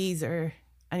disease or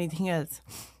anything else,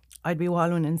 I'd be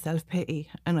wallowing in self-pity,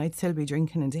 and I'd still be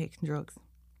drinking and taking drugs.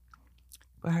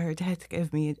 But her death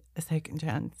gave me a second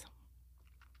chance.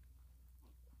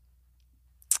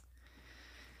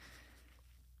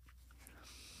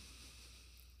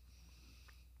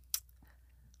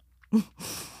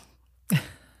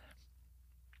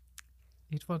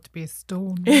 You'd want to be a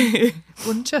stone,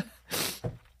 wouldn't you?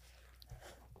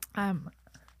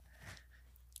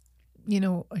 You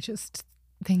know, I just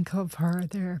think of her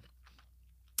there,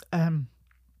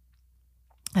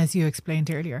 as you explained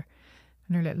earlier,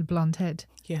 and her little blonde head.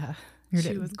 Yeah, Your she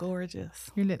little- was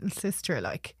gorgeous. Your little sister,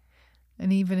 like.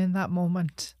 And even in that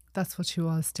moment, that's what she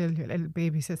was, still your little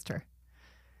baby sister.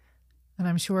 And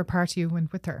I'm sure part of you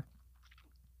went with her.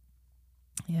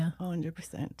 Yeah.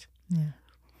 100%. Yeah.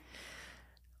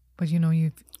 But you know,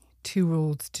 you've 2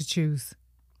 roads to choose.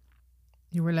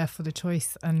 You were left with a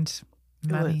choice, and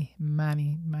many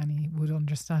would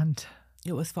understand.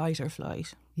 It was fight or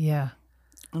flight, Yeah.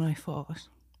 and I fought.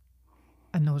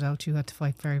 And no doubt you had to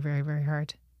fight very, very, very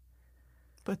hard.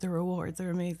 But the rewards are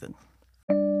amazing.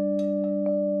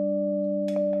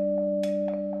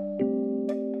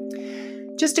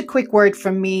 Just a quick word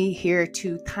from me here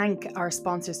to thank our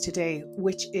sponsors today,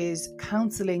 which is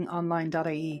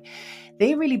counsellingonline.ie.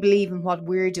 They really believe in what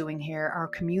we're doing here, our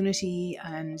community,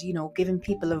 and, you know, giving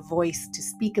people a voice to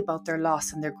speak about their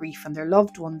loss and their grief and their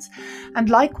loved ones. And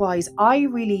likewise, I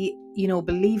really, you know,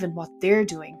 believe in what they're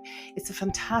doing. It's a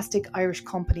fantastic Irish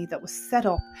company that was set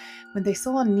up when they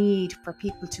saw a need for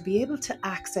people to be able to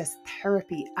access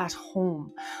therapy at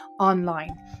home,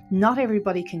 online. Not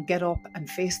everybody can get up and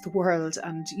face the world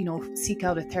and, you know, seek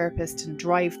out a therapist and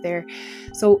drive there.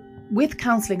 So with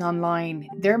Counselling Online,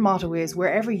 their motto is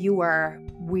wherever you are,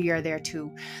 we are there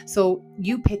too. So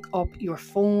you pick up your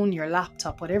phone, your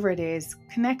laptop, whatever it is,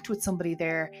 connect with somebody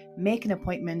there, make an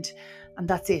appointment, and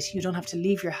that's it. You don't have to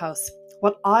leave your house.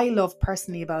 What I love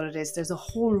personally about it is there's a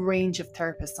whole range of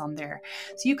therapists on there.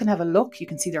 So you can have a look, you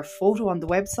can see their photo on the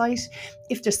website.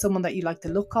 If there's someone that you like the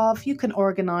look of, you can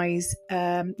organise,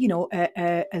 a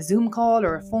Zoom call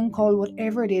or a phone call,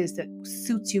 whatever it is that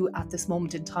suits you at this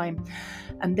moment in time.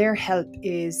 And their help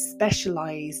is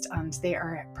specialised and they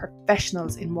are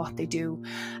professionals in what they do.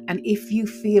 And if you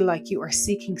feel like you are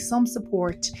seeking some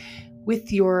support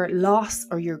with your loss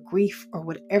or your grief or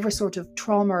whatever sort of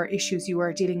trauma or issues you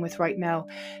are dealing with right now,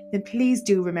 then please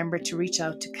do remember to reach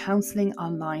out to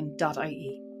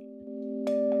counsellingonline.ie.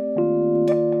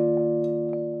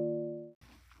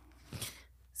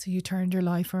 So you turned your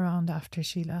life around after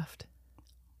she left.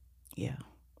 Yeah.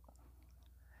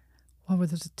 What were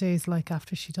the days like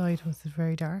after she died? Was it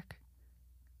very dark?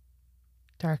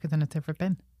 Darker than it's ever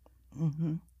been?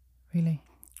 Mm-hmm. Really?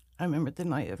 I remember the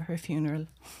night of her funeral,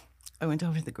 I went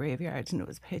over to the graveyard and it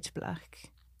was pitch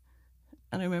black.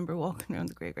 And I remember walking around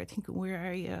the graveyard thinking, where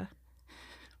are you?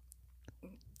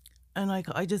 And I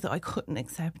couldn't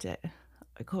accept it.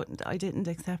 I didn't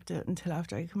accept it until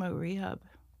after I come out of rehab.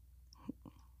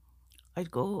 I'd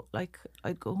go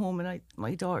home and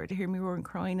my daughter would hear me roaring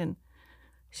crying and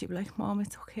she'd be like, Mom,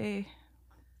 it's okay.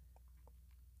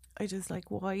 I just like,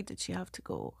 why did she have to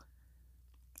go?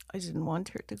 I didn't want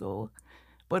her to go.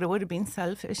 But it would have been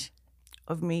selfish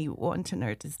of me wanting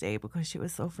her to stay because she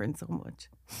was suffering so much.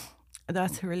 And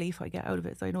that's the relief I get out of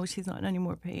it. So I know she's not in any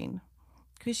more pain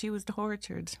because she was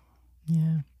tortured.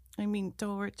 Yeah. I mean,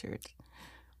 tortured.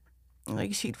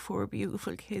 Like, she'd 4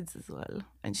 beautiful kids as well.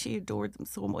 And she adored them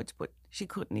so much, but she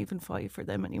couldn't even fight for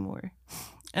them anymore.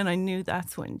 And I knew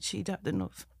that's when she'd had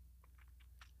enough.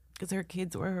 Because her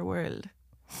kids were her world.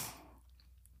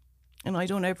 And I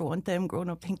don't ever want them growing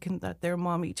up thinking that their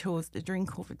mommy chose the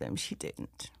drink over them. She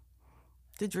didn't.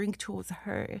 The drink chose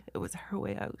her. It was her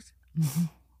way out. Mm-hmm.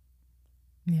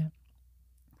 Yeah.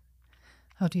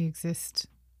 How do you exist,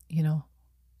 you know,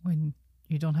 when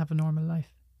you don't have a normal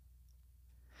life?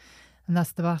 And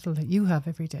that's the battle that you have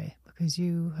every day, because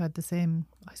you had the same,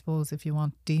 I suppose, if you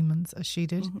want, demons as she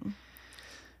did. Mm-hmm.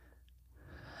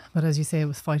 But as you say, it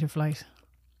was fight or flight,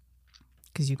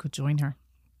 because you could join her.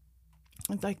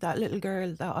 It's like that little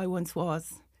girl that I once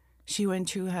was. She went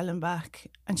through hell and back,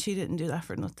 and she didn't do that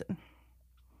for nothing.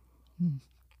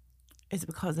 It's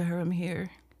because of her I'm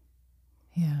here.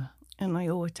 Yeah. And I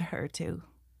owe it to her too.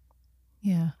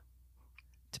 Yeah.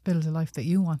 To build a life that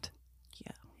you want.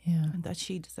 Yeah. Yeah. And that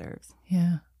she deserves.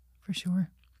 Yeah, for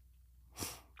sure.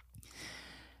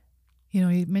 You know,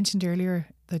 you mentioned earlier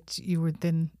that you were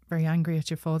then very angry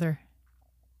at your father.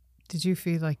 Did you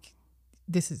feel like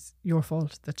this is your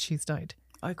fault that she's died?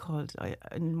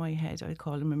 In my head, I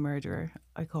called him a murderer.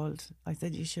 I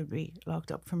said, you should be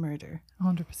locked up for murder.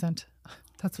 100%.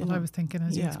 That's what I was thinking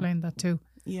as you explained that too.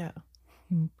 Yeah.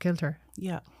 You killed her.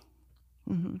 Yeah.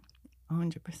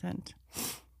 100%.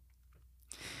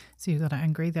 So you got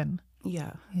angry then?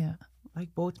 Yeah. Yeah.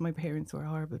 Like, both my parents were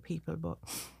horrible people, but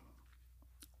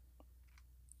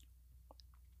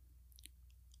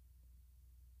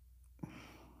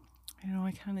you know,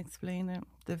 I can't explain it.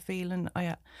 The feeling,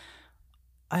 I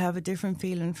have a different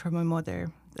feeling for my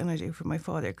mother than I do for my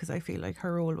father, because I feel like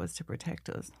her role was to protect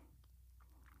us.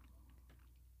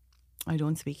 I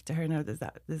don't speak to her now. There's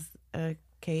a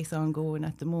case ongoing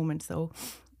at the moment, so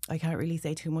I can't really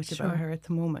say too much about her at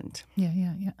the moment.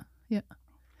 Yeah.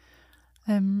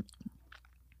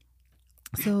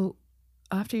 So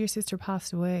after your sister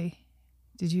passed away,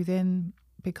 did you then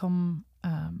become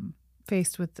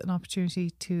faced with an opportunity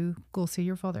to go see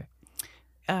your father?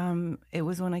 It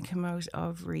was when I came out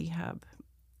of rehab.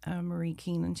 Marie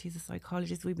Keenan, she's a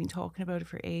psychologist. We've been talking about it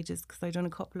for ages because I'd done a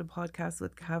couple of podcasts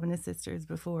with Kavanagh's sisters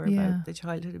before about the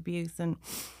childhood abuse, and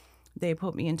they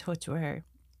put me in touch with her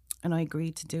and I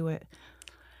agreed to do it.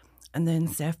 And then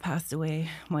Steph passed away.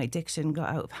 My addiction got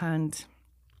out of hand.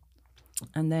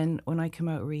 And then when I came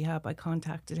out of rehab, I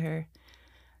contacted her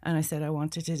and I said I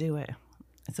wanted to do it.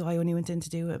 So I only went in to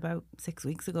do it about 6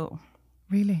 weeks ago.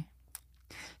 Really?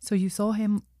 So you saw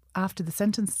him after the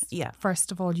sentence? Yeah.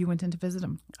 First of all, you went in to visit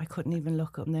him? I couldn't even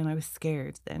look up, and then I was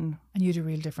scared then. And you had a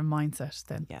real different mindset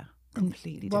then? Yeah,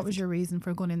 completely different. What was your reason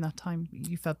for going in that time?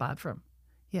 You felt bad for him?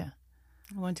 Yeah.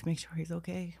 I wanted to make sure he's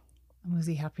okay. And was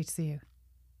he happy to see you?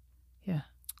 Yeah,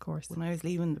 of course. When I was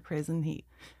leaving the prison, he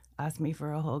asked me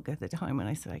for a hug at the time and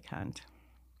I said I can't.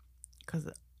 Because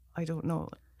I don't know,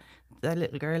 that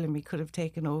little girl in me could have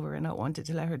taken over and not wanted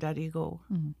to let her daddy go.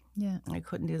 Mm. Yeah. I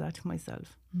couldn't do that to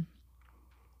myself. Mm.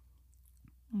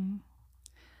 Mm.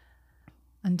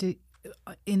 And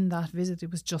in that visit, it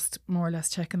was just more or less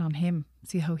checking on him,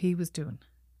 see how he was doing.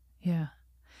 Yeah.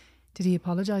 Did he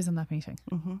apologise on that meeting?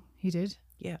 Mm-hmm. He did?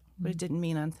 Yeah, but it didn't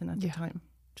mean anything at the time.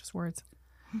 Just words.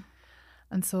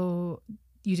 And so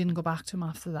you didn't go back to him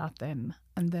after that then,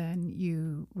 and then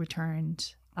you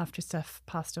returned after Steph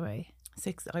passed away.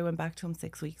 I went back to him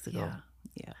 6 weeks ago.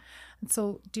 Yeah. And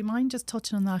so do you mind just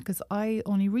touching on that? Because I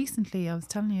only recently, I was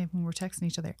telling you when we were texting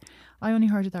each other, I only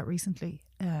heard of that recently,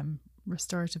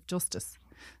 restorative justice.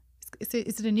 Is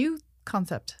it a new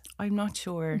concept? I'm not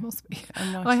sure. It must be.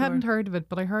 I'm not I sure. hadn't heard of it,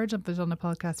 but I heard of it on a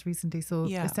podcast recently. So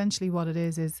essentially what it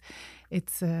is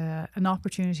it's an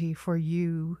opportunity for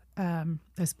you, I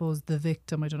suppose the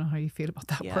victim, I don't know how you feel about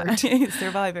that word.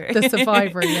 Survivor. The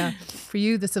survivor, yeah. For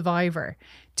you, the survivor,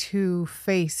 to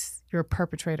face your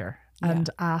perpetrator and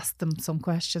ask them some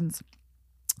questions.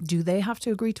 Do they have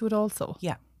to agree to it also?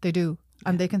 Yeah. They do.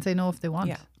 And they can say no if they want.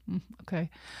 Yeah.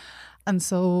 Okay. And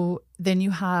so then you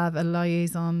have a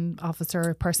liaison officer,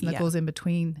 a person that goes in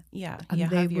between. Yeah, and you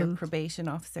they have your will probation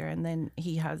officer, and then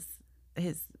he has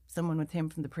someone with him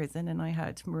from the prison, and I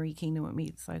had Marie Keenan with me,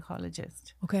 the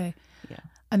psychologist. Okay. Yeah.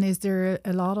 And is there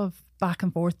a lot of back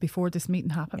and forth before this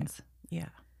meeting happens? Yeah.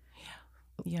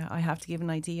 I have to give an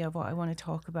idea of what I want to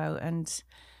talk about and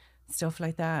stuff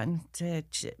like that, and to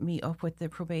meet up with the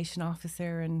probation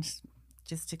officer and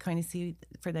just to kind of see,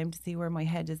 for them to see where my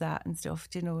head is at and stuff,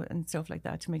 you know, and stuff like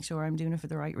that, to make sure I'm doing it for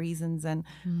the right reasons and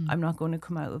I'm not going to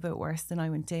come out of it worse than I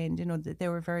went in. You know, they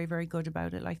were very, very good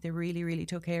about it. Like, they really, really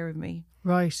took care of me.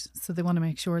 Right. So they want to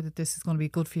make sure that this is going to be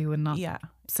good for you and not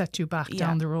set you back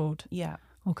down the road. Yeah.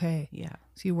 Okay. Yeah.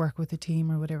 So you work with a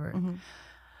team or whatever. Mm-hmm.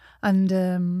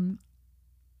 And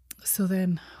so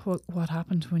then what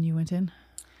happened when you went in?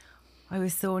 I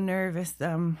was so nervous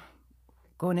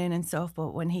going in and stuff,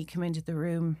 but when he came into the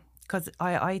room, because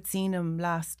I'd seen him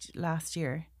last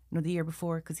year, the year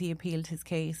before, because he appealed his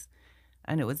case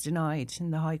and it was denied in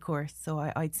the High Court.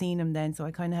 So I'd seen him then, so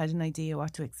I kind of had an idea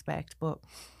what to expect. But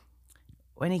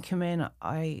when he came in,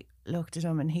 I looked at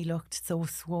him and he looked so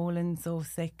swollen, so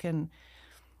sick, and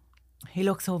he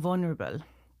looked so vulnerable.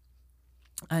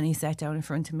 And he sat down in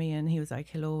front of me and he was like,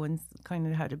 hello, and kind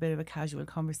of had a bit of a casual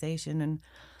conversation, and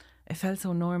it felt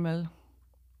so normal.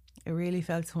 It really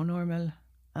felt so normal.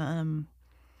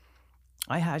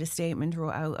 I had a statement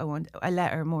wrote out. A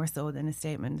letter more so than a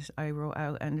statement. I wrote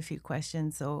out, and a few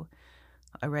questions. So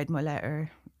I read my letter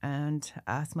and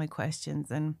asked my questions.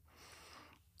 And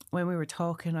when we were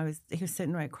talking, he was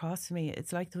sitting right across from me.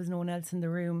 It's like there was no one else in the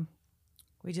room.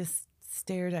 We just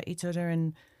stared at each other,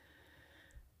 and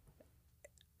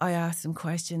I asked him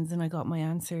questions and I got my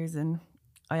answers. And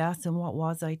I asked him, what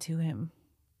was I to him?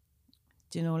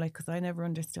 Do you know, like, because I never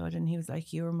understood. And he was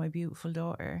like, you were my beautiful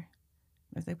daughter.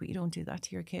 I was like, but you don't do that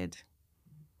to your kid.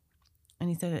 And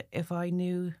he said, if I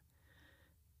knew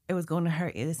it was going to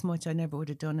hurt you this much, I never would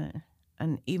have done it.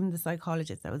 And even the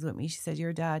psychologist that was with me, she said,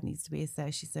 your dad needs to be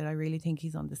assessed. She said, I really think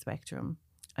he's on the spectrum.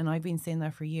 And I've been saying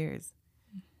that for years.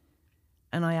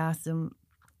 And I asked him,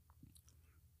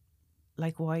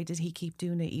 like, why did he keep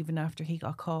doing it even after he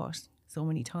got caught so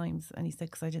many times? And he said,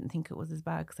 because I didn't think it was as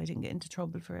bad, because I didn't get into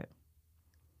trouble for it.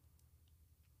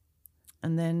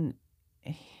 And then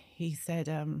he said,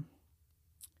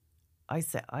 I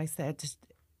said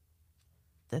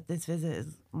that this visit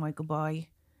is my goodbye.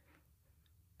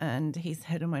 And he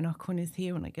said, am I not going to see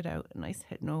you when I get out? And I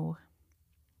said, no.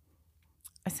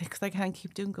 I said, because I can't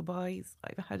keep doing goodbyes.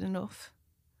 I've had enough.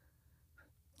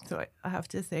 So I have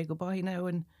to say goodbye now.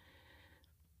 And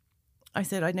I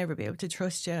said, I'd never be able to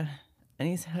trust you. And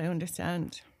he said, I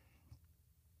understand.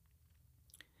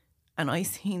 And I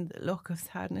seen the look of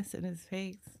sadness in his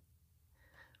face.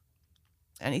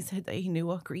 And he said that he knew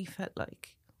what grief felt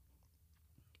like.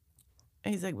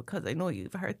 And he's like, because I know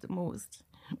you've hurt the most.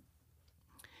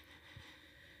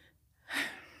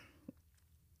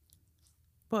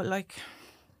 But like,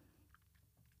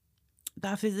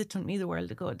 that visit done me the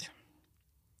world of good.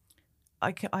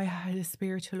 I had a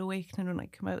spiritual awakening when I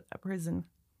came out of prison.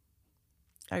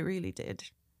 I really did.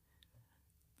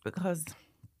 Because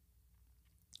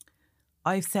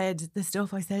I've said the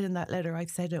stuff I said in that letter,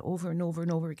 I've said it over and over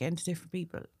and over again to different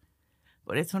people.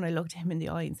 But it's when I looked him in the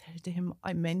eye and said to him,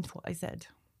 I meant what I said.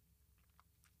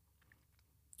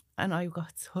 And I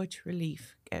got such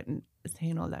relief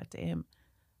saying all that to him.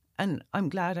 And I'm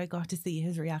glad I got to see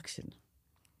his reaction.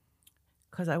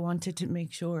 Because I wanted to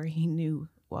make sure he knew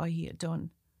what he had done.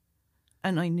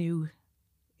 And I knew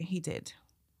he did.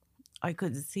 I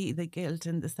could see the guilt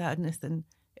and the sadness, and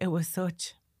it was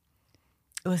such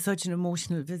an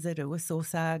emotional visit. It was so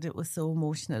sad. It was so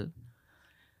emotional.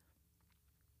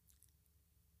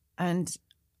 And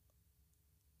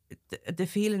the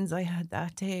feelings I had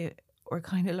that day were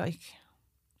kind of like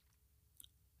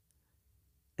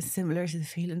similar to the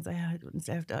feelings I had when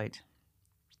Steph died.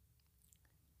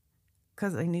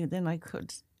 Because I knew then I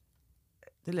could,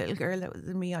 the little girl that was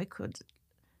in me, I could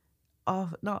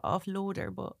not offload her,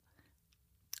 but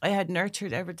I had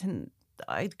nurtured everything.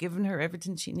 I'd given her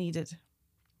everything she needed.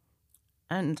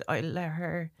 And I let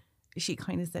her, she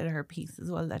kind of said her piece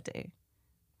as well that day.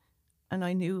 And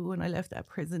I knew when I left that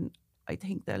prison, I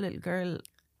think that little girl,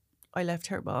 I left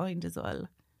her behind as well.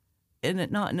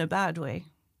 Not in a bad way.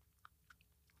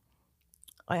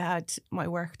 I had my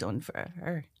work done for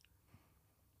her.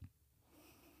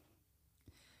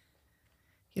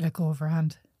 You let go of her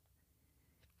hand.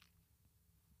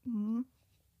 Mm-hmm.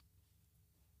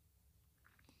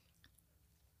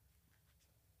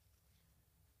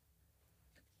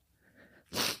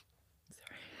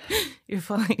 Sorry. You're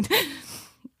fine.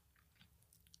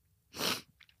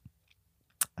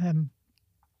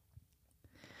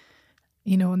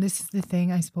 You know, and this is the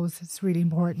thing, I suppose it's really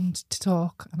important to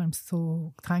talk, and I'm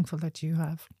so thankful that you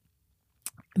have,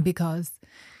 because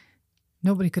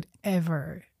nobody could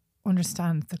ever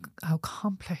understand how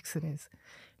complex it is.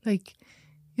 Like,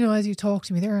 you know, as you talk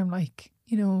to me there, I'm like,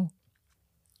 you know,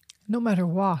 no matter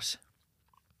what,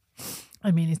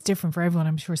 I mean, it's different for everyone.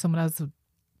 I'm sure someone else would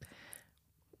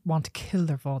want to kill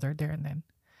their father there and then.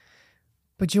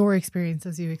 But your experience,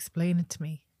 as you explain it to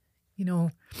me, you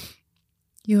know,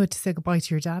 you had to say goodbye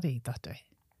to your daddy that day.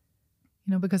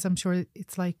 You know, because I'm sure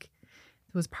it's like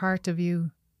there was part of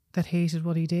you that hated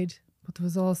what he did, but there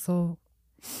was also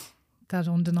that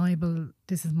undeniable,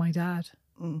 this is my dad.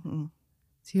 Mm-hmm.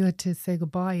 So you had to say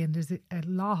goodbye, and there's a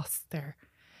loss there.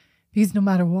 Because no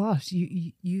matter what,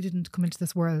 you didn't come into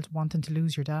this world wanting to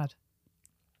lose your dad.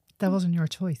 That wasn't your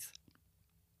choice.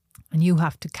 And you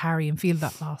have to carry and feel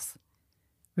that loss,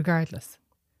 regardless.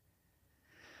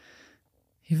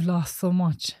 You've lost so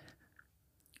much.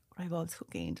 I've also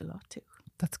gained a lot too.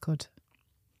 That's good.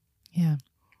 Yeah.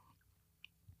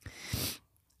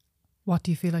 What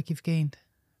do you feel like you've gained?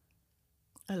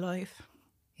 A life.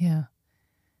 Yeah.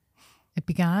 It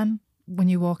began when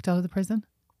you walked out of the prison?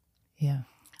 Yeah.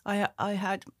 I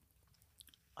had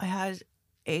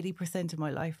 80% of my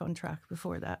life on track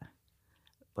before that.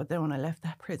 But then when I left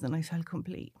that prison, I felt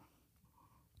complete.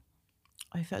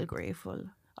 I felt grateful.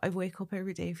 I wake up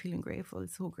every day feeling grateful,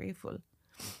 so grateful.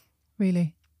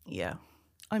 Really? Yeah.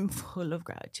 I'm full of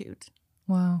gratitude.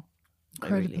 Wow.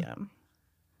 Incredible. I really am.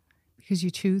 Because you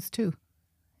choose to.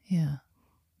 Yeah.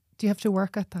 Do you have to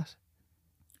work at that?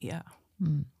 Yeah.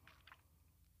 Mm.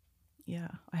 Yeah.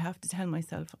 I have to tell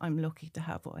myself I'm lucky to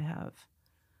have what I have.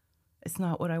 It's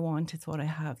not what I want, it's what I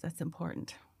have. That's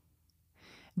important.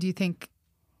 Do you think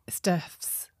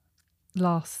Steph's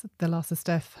loss, the loss of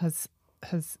Steph has,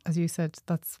 as you said,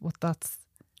 it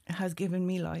has given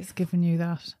me life. It's given you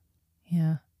that.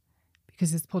 Yeah.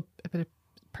 Because it's put a bit of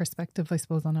perspective, I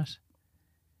suppose, on it.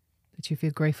 That you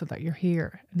feel grateful that you're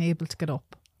here and able to get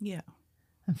up. Yeah.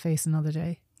 And face another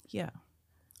day. Yeah.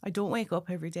 I don't wake up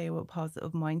every day with a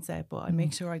positive mindset, but I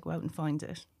make sure I go out and find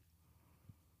it.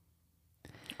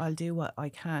 I'll do what I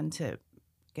can to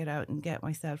get out and get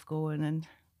myself going and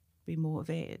be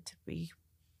motivated to be,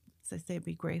 as I say,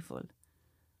 be grateful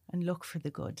and look for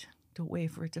the good. Don't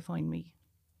wait for it to find me.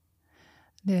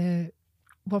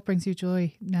 What brings you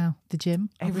joy now? The gym?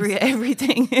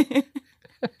 Everything.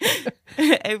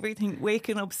 Everything.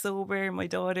 Waking up sober, my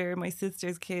daughter, my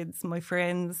sister's kids, my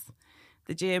friends,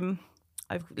 the gym.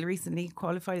 I've recently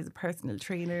qualified as a personal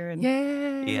trainer, and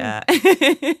Yeah.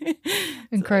 yeah.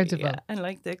 Incredible. Yeah. And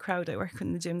like the crowd I work with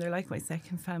in the gym, they're like my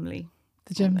second family.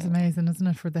 The gym's And, amazing, isn't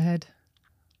it, for the head?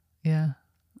 Yeah.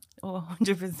 Oh,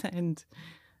 100%.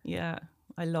 Yeah.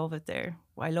 I love it there.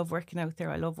 I love working out there.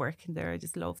 I love working there. I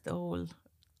just love the whole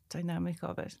dynamic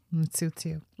of it. It suits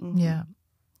you. Mhm. Yeah.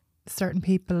 Certain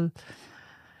people,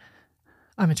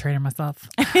 I'm a trainer myself.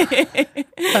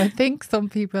 I think some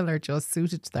people are just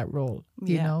suited to that role,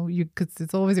 you Yeah. know, because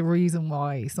there's always a reason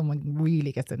why someone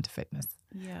really gets into fitness.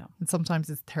 Yeah. And sometimes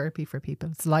it's therapy for people.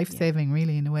 It's life-saving,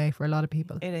 really, in a way, for a lot of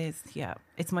people. It is. Yeah.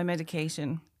 It's my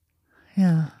medication.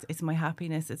 Yeah. It's my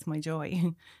happiness. It's my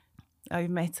joy. I've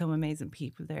met some amazing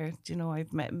people there. Do you know,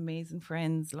 I've met amazing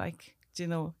friends, like, do you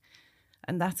know,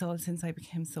 and that's all since I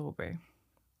became sober.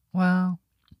 Wow.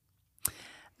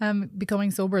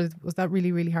 Becoming sober, was that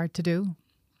really, really hard to do?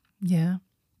 Yeah.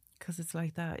 Because it's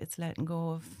like that. It's letting go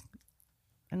of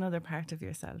another part of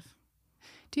yourself.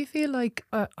 Do you feel like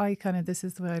this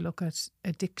is the way I look at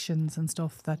addictions and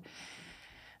stuff, that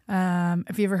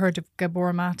have you ever heard of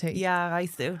Gabor Mate? Yeah,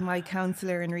 my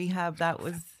counsellor in rehab, that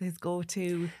was his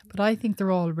go-to. But I think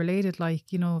they're all related.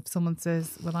 Like, you know, if someone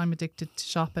says, well, I'm addicted to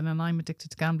shopping and I'm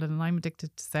addicted to gambling and I'm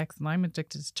addicted to sex and I'm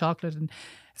addicted to chocolate, and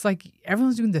it's like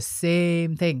everyone's doing the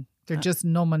same thing. They're just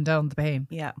numbing down the pain.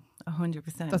 Yeah,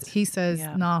 100%. That's, he says,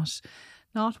 Yeah.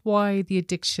 not why the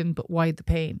addiction, but why the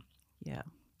pain. Yeah.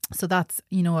 So that's,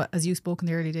 you know, as you spoke in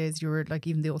the early days, you were like,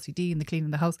 even the OCD and the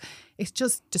cleaning the house, it's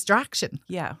just distraction.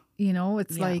 Yeah. You know,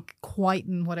 it's Yeah. like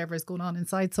quieting whatever is going on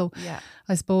inside. So Yeah.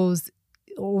 I suppose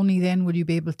only then will you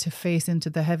be able to face into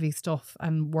the heavy stuff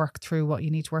and work through what you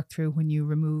need to work through when you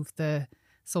remove the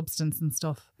substance and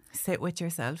stuff. Sit with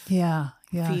yourself. Yeah,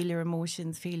 yeah. Feel your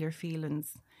emotions, feel your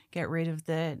feelings. Get rid of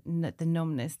the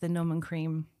numbness, the numbing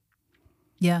cream.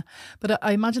 Yeah, but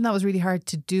I imagine that was really hard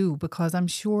to do, because I'm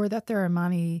sure that there are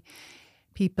many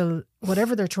people,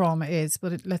 whatever their trauma is,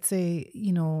 but let's say,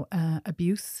 you know,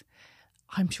 abuse,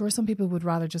 I'm sure some people would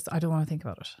rather just, I don't want to think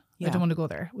about it. I Yeah. don't want to go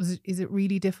there. Is it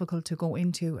really difficult to go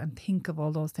into and think of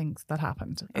all those things that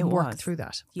happened and It work was. through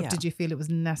that? Yeah. Or did you feel it was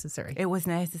necessary? It was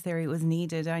necessary. It was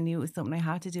needed. I knew it was something I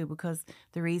had to do, because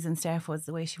the reason Steph was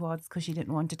the way she was because she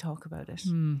didn't want to talk about it.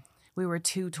 We were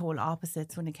two total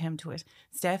opposites when it came to it.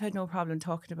 Steph had no problem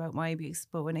talking about my abuse,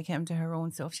 but when it came to her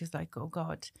own stuff, she was like, oh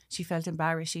God, she felt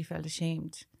embarrassed. She felt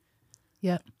ashamed.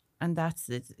 Yeah. And that's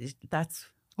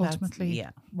Ultimately,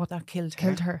 yeah, what that killed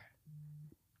her.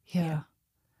 Yeah.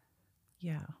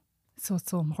 Yeah. So it's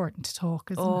so important to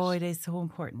talk, isn't Oh, it? it is so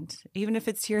important. Even if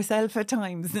it's to yourself at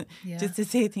times, Yeah. just to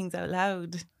say things out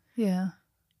loud. Yeah.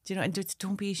 Do you know, and just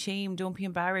don't be ashamed, don't be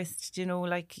embarrassed. Do you know,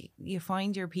 like, you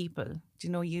find your people. Do you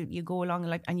know, you go along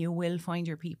like, and you will find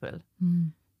your people.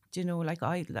 Do you know, like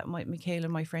Michaela,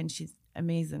 my friend, she's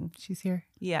amazing. She's here.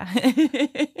 Yeah.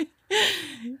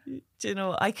 Do you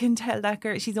know, I can tell that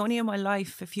girl, she's only in my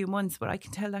life a few months, but I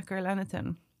can tell that girl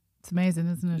anything. It's amazing,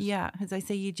 isn't it? Yeah, as I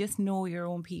say, you just know your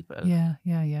own people. Yeah.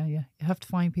 You have to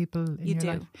find people in You your do.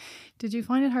 life. Did you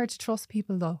find it hard to trust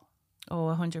people though? Oh,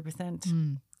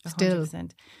 100%. Still.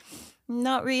 100%.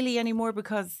 Not really anymore,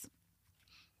 because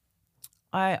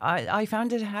I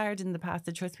found it hard in the past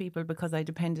to trust people because I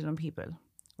depended on people.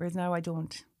 Whereas now I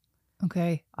don't.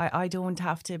 Okay. I don't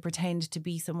have to pretend to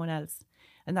be someone else.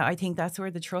 And that, I think that's where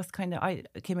the trust kind of I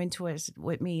came into it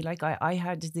with me. Like I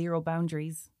had zero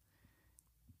boundaries.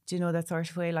 Do you know, that sort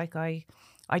of way? Like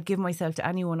I'd give myself to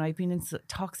anyone. I've been in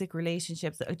toxic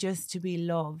relationships just to be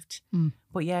loved.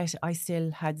 But yet I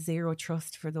still had zero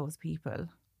trust for those people.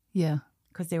 Yeah.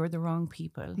 Because they were the wrong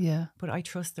people. Yeah. But I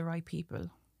trust the right people.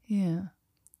 Yeah.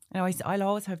 Now, I'll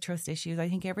always have trust issues. I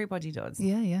think everybody does.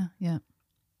 Yeah.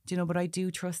 Do you know, but I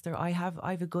do trust her. I have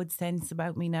a good sense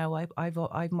about me now.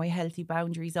 I've my healthy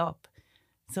boundaries up.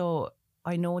 So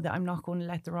I know that I'm not going to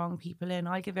let the wrong people in.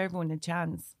 I give everyone a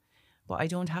chance, but I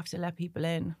don't have to let people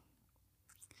in.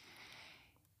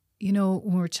 You know,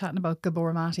 when we were chatting about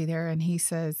Gabor Mate there, and he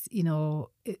says, you know,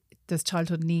 there's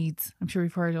childhood needs. I'm sure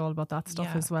you've heard all about that stuff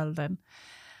Yeah. as well then.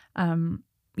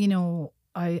 You know,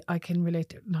 I can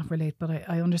not relate, but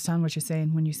I understand what you're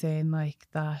saying when you're saying like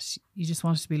that you just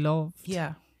wanted to be loved.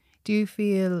 Yeah. Do you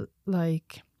feel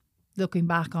like, looking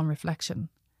back on reflection,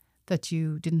 that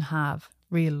you didn't have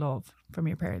real love from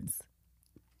your parents?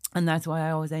 And that's why I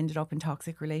always ended up in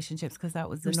toxic relationships, because that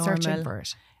was the You're normal. searching for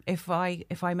it. If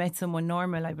I met someone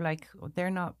normal, I'd be like, oh, they're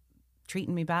not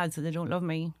treating me bad, so they don't love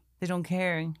me. They don't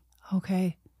care.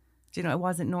 Okay. Do you know, it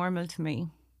wasn't normal to me.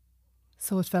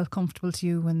 So it felt comfortable to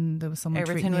you when there was someone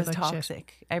Everything treating you was like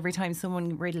toxic. shit? Every time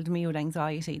someone riddled me with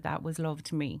anxiety, that was love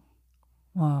to me.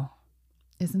 Wow.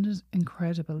 Isn't it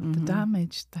incredible, the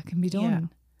damage that can be done?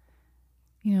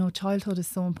 you know, childhood is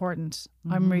so important.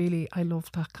 I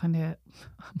love that kind of,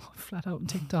 I'm all flat out on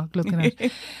TikTok looking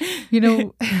at, you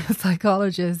know,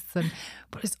 psychologists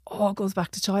but it all goes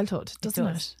back to childhood, doesn't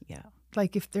it? Yeah.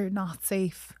 Like if they're not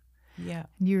safe, Yeah.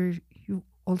 you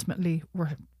ultimately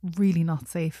were really not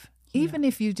safe. Even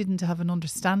if you didn't have an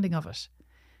understanding of it,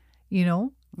 you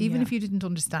know, even if you didn't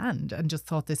understand and just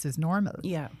thought this is normal.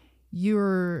 Yeah.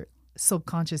 Your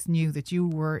subconscious knew that you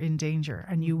were in danger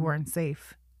and you weren't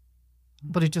safe.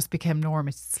 But it just became norm.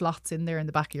 It slots in there in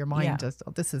the back of your mind as,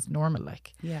 oh, this is normal,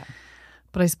 like. Yeah.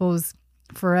 But I suppose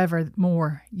forever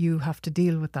more you have to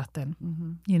deal with that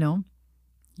then, you know?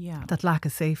 Yeah. That lack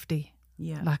of safety,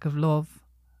 lack of love,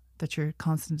 that you're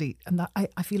constantly... And that,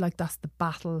 I feel like that's the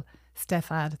battle Steph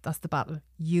had. That's the battle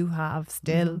you have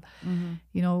still.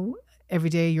 You know,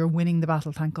 every day you're winning the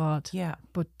battle, thank God. Yeah.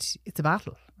 But it's a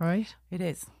battle, right? It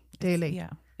is. Daily.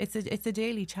 It's a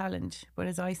daily challenge. But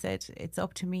as I said, it's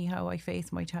up to me how I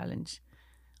face my challenge.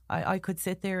 I could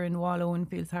sit there and wallow and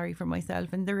feel sorry for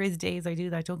myself. And there is days I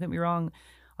do that, don't get me wrong.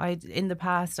 In the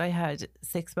past, I had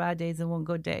 6 bad days and 1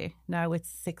 good day. Now it's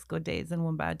 6 good days and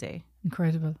 1 bad day.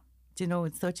 Incredible. Do you know,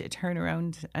 it's such a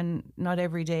turnaround, and not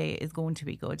every day is going to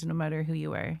be good, no matter who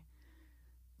you are.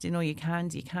 Do you know, you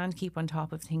can't keep on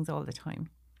top of things all the time.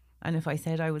 And if I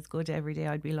said I was good every day,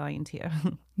 I'd be lying to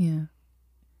you. Yeah.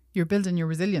 You're building your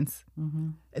resilience.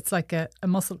 It's like a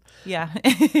muscle. Yeah.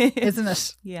 Isn't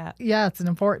it? Yeah. Yeah, it's an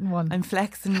important one. I'm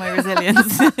flexing my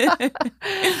resilience.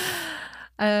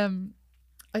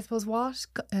 I suppose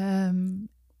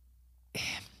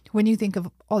when you think of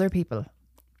other people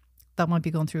that might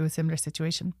be going through a similar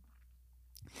situation,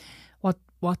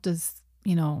 what does,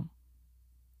 you know,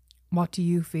 what do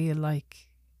you feel like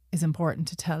is important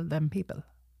to tell them people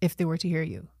if they were to hear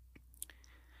you?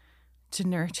 To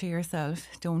nurture yourself.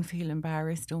 Don't feel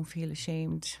embarrassed. Don't feel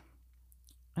ashamed.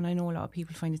 And I know a lot of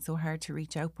people find it so hard to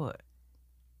reach out, but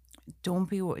don't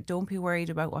be worried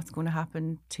about what's going to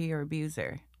happen to your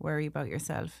abuser. Worry about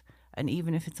yourself. And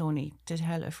even if it's only to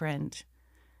tell a friend,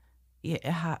 you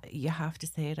have to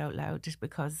say it out loud, just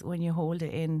because when you hold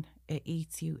it in, it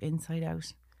eats you inside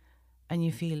out, and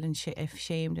you feel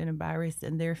shamed and embarrassed,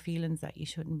 and they're feelings that you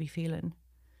shouldn't be feeling.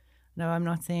 Now, I'm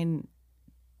not saying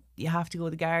you have to go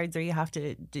to the guards or you have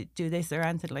to do this or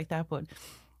anything like that, but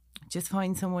just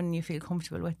find someone you feel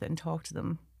comfortable with and talk to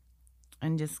them,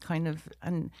 and just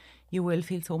and you will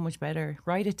feel so much better.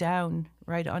 Write it down,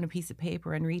 write it on a piece of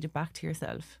paper and read it back to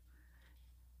yourself.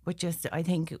 But just, I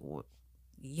think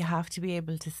you have to be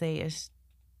able to say it,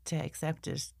 to accept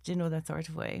it, do you know, that sort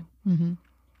of way.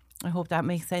 I hope that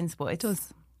makes sense, but it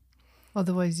does.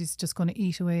 Otherwise, it's just going to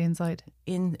eat away inside.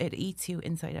 It eats you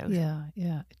inside out.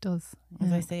 Yeah, it does.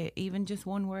 As I say, even just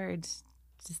one word,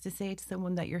 just to say to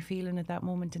someone that you're feeling at that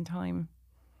moment in time.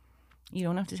 You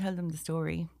don't have to tell them the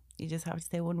story. You just have to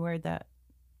say one word that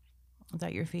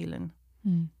you're feeling.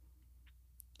 And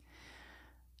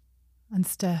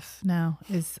Steph now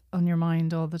is on your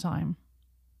mind all the time.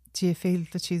 Do you feel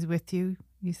that she's with you?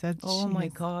 You said, oh my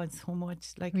God, so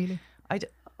much. Like, really?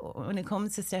 When it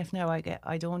comes to Steph now,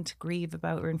 I don't grieve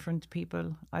about her in front of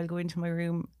people. I'll go into my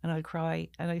room and I'll cry,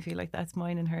 and I feel like that's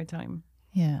mine and her time.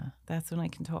 Yeah. That's when I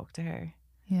can talk to her.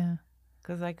 Yeah.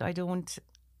 Because like I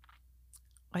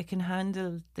can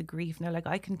handle the grief now. Like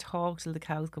I can talk till the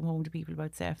cows come home to people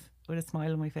about Steph with a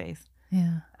smile on my face.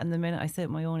 Yeah. And the minute I sit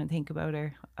on my own and think about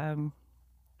her, I'm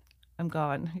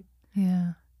gone.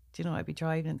 Yeah. Do you know, I'd be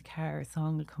driving in the car, a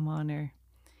song will come on, or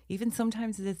even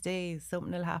sometimes to this day,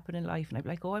 something will happen in life and I'd be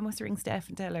like, oh, I must ring Steph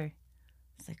and tell her.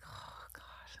 It's like, oh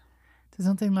God. There's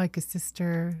nothing like a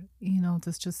sister, you know,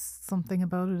 there's just something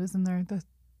about it, isn't there, that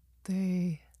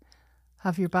they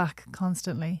have your back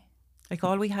constantly. Like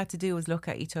all we had to do was look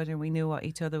at each other and we knew what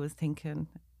each other was thinking.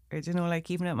 Or, do you know, like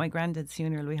even at my granddad's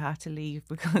funeral, we had to leave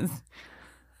because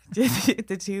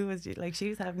the two was like, she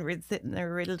was sitting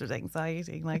there riddled with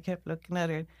anxiety, and I kept looking at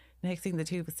her. Next thing, the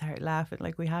two of us started laughing,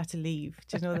 like we had to leave.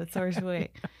 Do you know, that sort of way?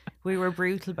 We were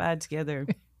brutal bad together.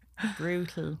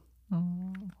 Brutal.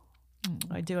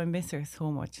 I miss her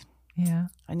so much. Yeah.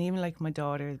 And even like my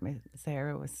daughter,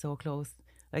 Sarah, was so close.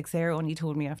 Like Sarah only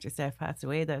told me after Steph passed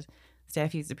away that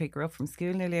Steph used to pick her up from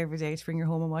school nearly every day to bring her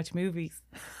home and watch movies.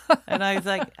 And I was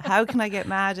like, how can I get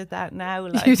mad at that now?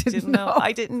 Like, you didn't know.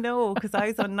 I didn't know, because I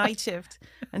was on night shift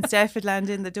and Steph had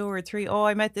landed in the door at 3. Oh,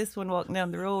 I met this one walking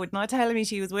down the road, not telling me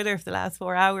she was with her for the last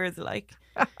 4 hours. Like,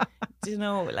 do you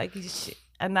know, like,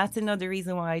 and that's another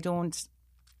reason why I don't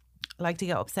like to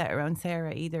get upset around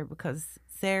Sarah either, because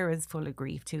Sarah's full of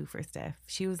grief too for Steph.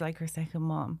 She was like her second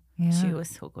mom. Yeah. She was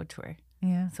so good to her.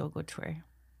 Yeah. So good to her.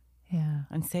 Yeah.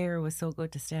 And Sarah was so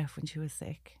good to Steph when she was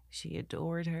sick. She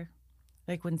adored her.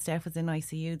 Like when Steph was in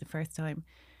ICU the first time,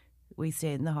 we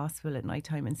stayed in the hospital at night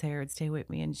time and Sarah would stay with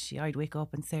me, and I'd wake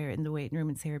up and Sarah in the waiting room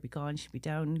and Sarah would be gone. She'd be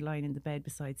down lying in the bed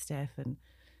beside Steph and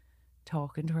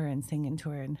talking to her and singing to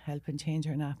her and helping change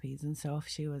her nappies and stuff.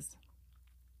 She was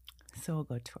so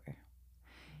good to her.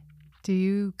 Do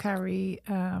you carry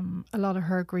a lot of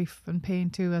her grief and pain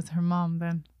too as her mom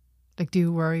then? Like, do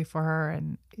you worry for her?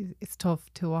 And it's tough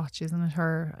to watch, isn't it,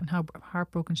 her and how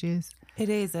heartbroken she is? It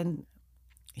is, and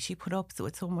she put up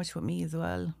with so much with me as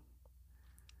well.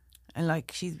 And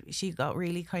like she got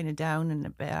really kind of down in a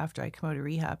bit after I came out of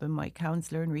rehab, and my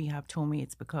counsellor in rehab told me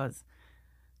it's because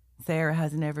Sarah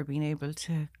hasn't ever been able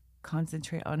to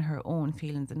concentrate on her own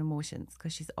feelings and emotions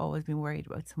because she's always been worried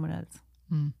about someone else.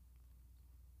 Mm.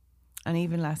 And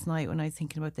even last night when I was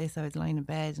thinking about this, I was lying in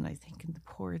bed and I was thinking, the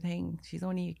poor thing, she's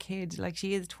only a kid. Like,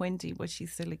 she is 20, but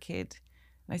she's still a kid.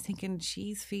 And I was thinking,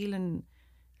 she's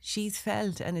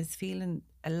felt and is feeling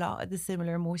a lot of the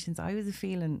similar emotions I was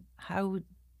feeling. How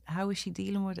is she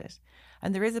dealing with it?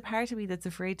 And there is a part of me that's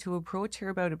afraid to approach her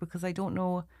about it because I don't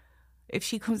know if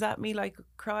she comes at me like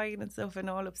crying and stuff and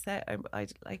all upset.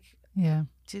 I'd like, yeah.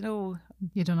 Do you know?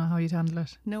 You don't know how you'd handle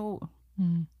it. No.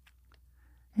 Mm.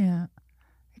 Yeah.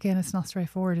 Again, it's not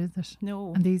straightforward, is it?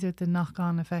 No. And these are the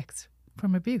knock-on effects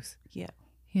from abuse. Yeah.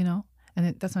 You know?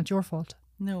 And that's not your fault.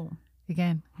 No.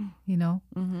 Again, you know?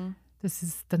 Mm-hmm. This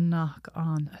is the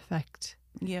knock-on effect.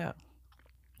 Yeah.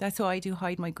 That's why I do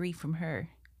hide my grief from her.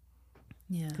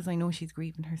 Yeah. Because I know she's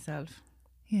grieving herself.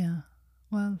 Yeah.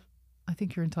 Well, I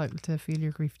think you're entitled to feel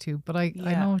your grief too. But I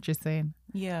know what you're saying.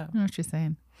 Yeah. I know what you're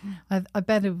saying. I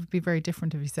bet it would be very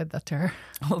different if you said that to her.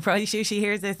 Oh, probably she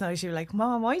hears this now. She'll be like,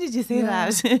 Mom, why did you say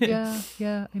that?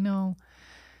 yeah, I know.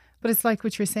 But it's like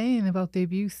what you're saying about the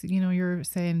abuse. You know, you're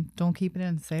saying don't keep it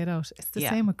in, say it out. It's the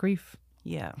same with grief.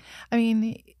 Yeah. I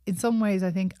mean, in some ways, I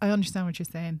think I understand what you're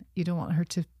saying. You don't want her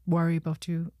to worry about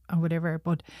you or whatever.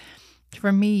 But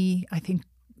for me, I think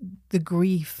the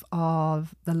grief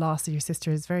of the loss of your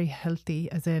sister is very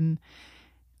healthy, as in,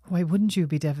 why wouldn't you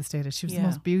be devastated? She was the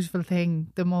most beautiful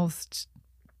thing, the most,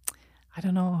 I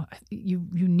don't know, you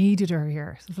needed her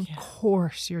here. So of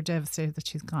course you're devastated that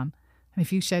she's gone. And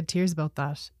if you shed tears about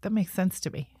that, that makes sense to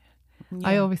me. Yeah.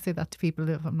 I always say that to people.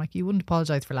 I'm like, you wouldn't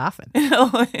apologise for laughing.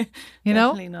 No, you know?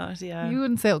 Definitely not, yeah. You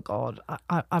wouldn't say, oh God,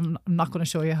 I'm not going to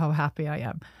show you how happy I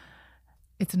am.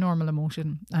 It's a normal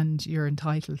emotion and you're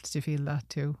entitled to feel that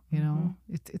too, you know.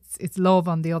 It's love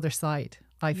on the other side.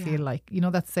 I feel like, you know,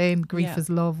 that saying, grief is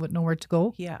love with nowhere to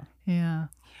go. Yeah.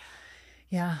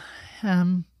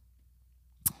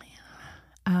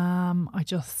 I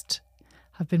just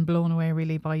have been blown away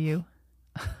really by you.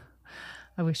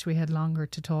 I wish we had longer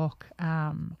to talk.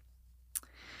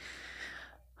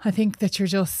 I think that you're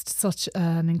just such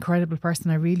an incredible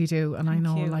person. I really do. And I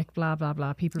know, like, blah, blah,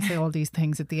 blah. People say all these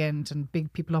things at the end and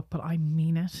big people up, but I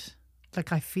mean it.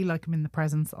 Like, I feel like I'm in the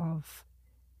presence of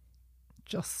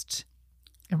just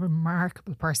a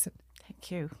remarkable person. Thank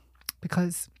you.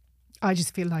 Because I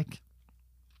just feel like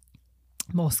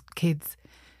most kids,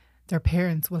 their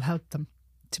parents will help them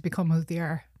to become who they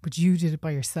are, but you did it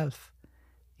by yourself.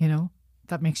 You know,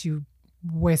 that makes you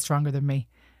way stronger than me,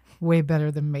 way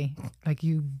better than me. Like,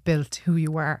 you built who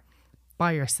you are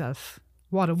by yourself.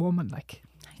 What a woman, like.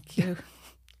 Thank you.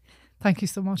 Thank you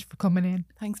so much for coming in.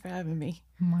 Thanks for having me.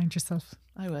 Mind yourself.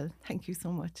 I will. Thank you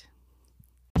so much.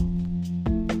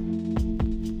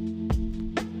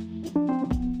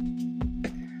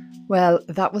 Well,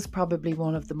 that was probably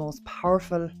one of the most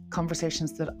powerful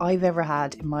conversations that I've ever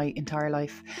had in my entire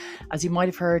life. As you might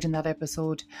have heard in that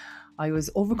episode, I was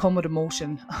overcome with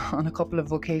emotion on a couple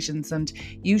of occasions, and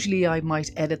usually I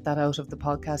might edit that out of the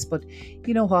podcast, but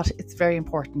you know what? It's very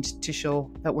important to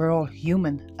show that we're all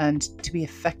human, and to be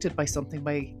affected by something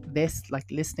like this, like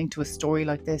listening to a story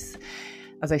like this,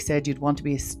 as I said, you'd want to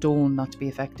be a stone not to be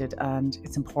affected, and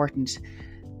it's important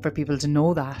for people to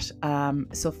know that.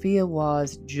 Sophia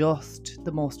was just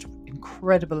the most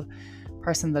incredible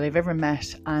person that I've ever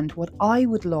met, and what I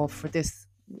would love for this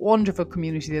wonderful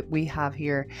community that we have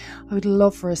here, I would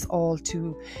love for us all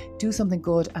to do something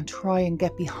good and try and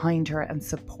get behind her and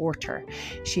support her.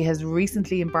 She has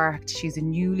recently embarked, she's a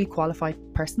newly qualified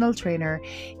personal trainer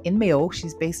in Mayo.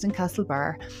 She's based in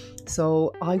Castlebar.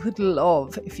 So I would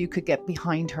love if you could get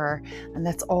behind her and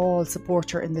let's all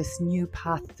support her in this new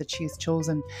path that she's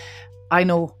chosen. I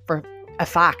know for a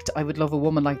fact I would love a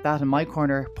woman like that in my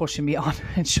corner, pushing me on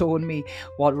and showing me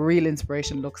what real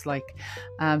inspiration looks like.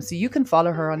 So you can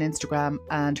follow her on Instagram,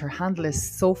 and her handle is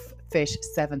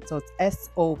SOPHIT7. So it's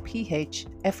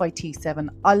SOPHFIT7.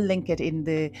 I'll link it in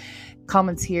the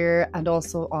comments here and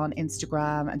also on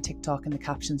Instagram and TikTok in the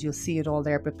captions. You'll see it all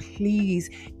there, but please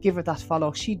give her that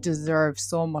follow. She deserves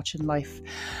so much in life.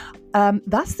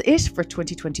 That's it for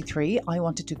 2023. I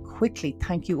wanted to quickly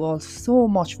thank you all so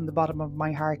much from the bottom of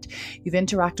my heart. You've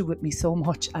interacted with me so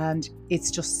much, and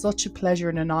it's just such a pleasure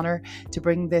and an honor to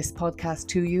bring this podcast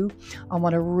to you. I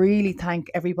want to really thank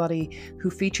everybody who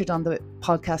featured on the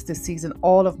podcast this season.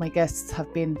 All of my guests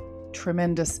have been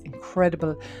tremendous,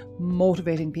 incredible,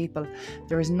 motivating people.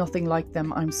 There is nothing like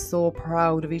them. I'm so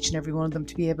proud of each and every one of them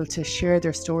to be able to share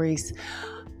their stories.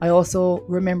 I also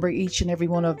remember each and every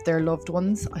one of their loved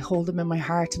ones. I hold them in my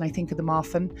heart and I think of them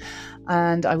often.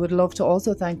 And I would love to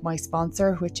also thank my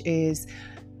sponsor, which is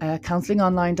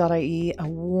counsellingonline.ie, a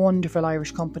wonderful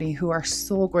Irish company who are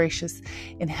so gracious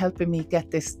in helping me get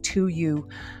this to you.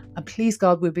 And please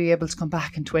God, we'll be able to come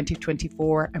back in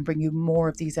 2024 and bring you more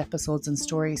of these episodes and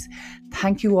stories.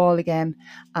 Thank you all again,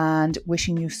 and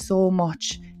wishing you so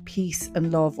much peace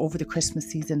and love over the Christmas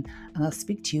season. And I'll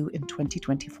speak to you in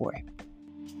 2024.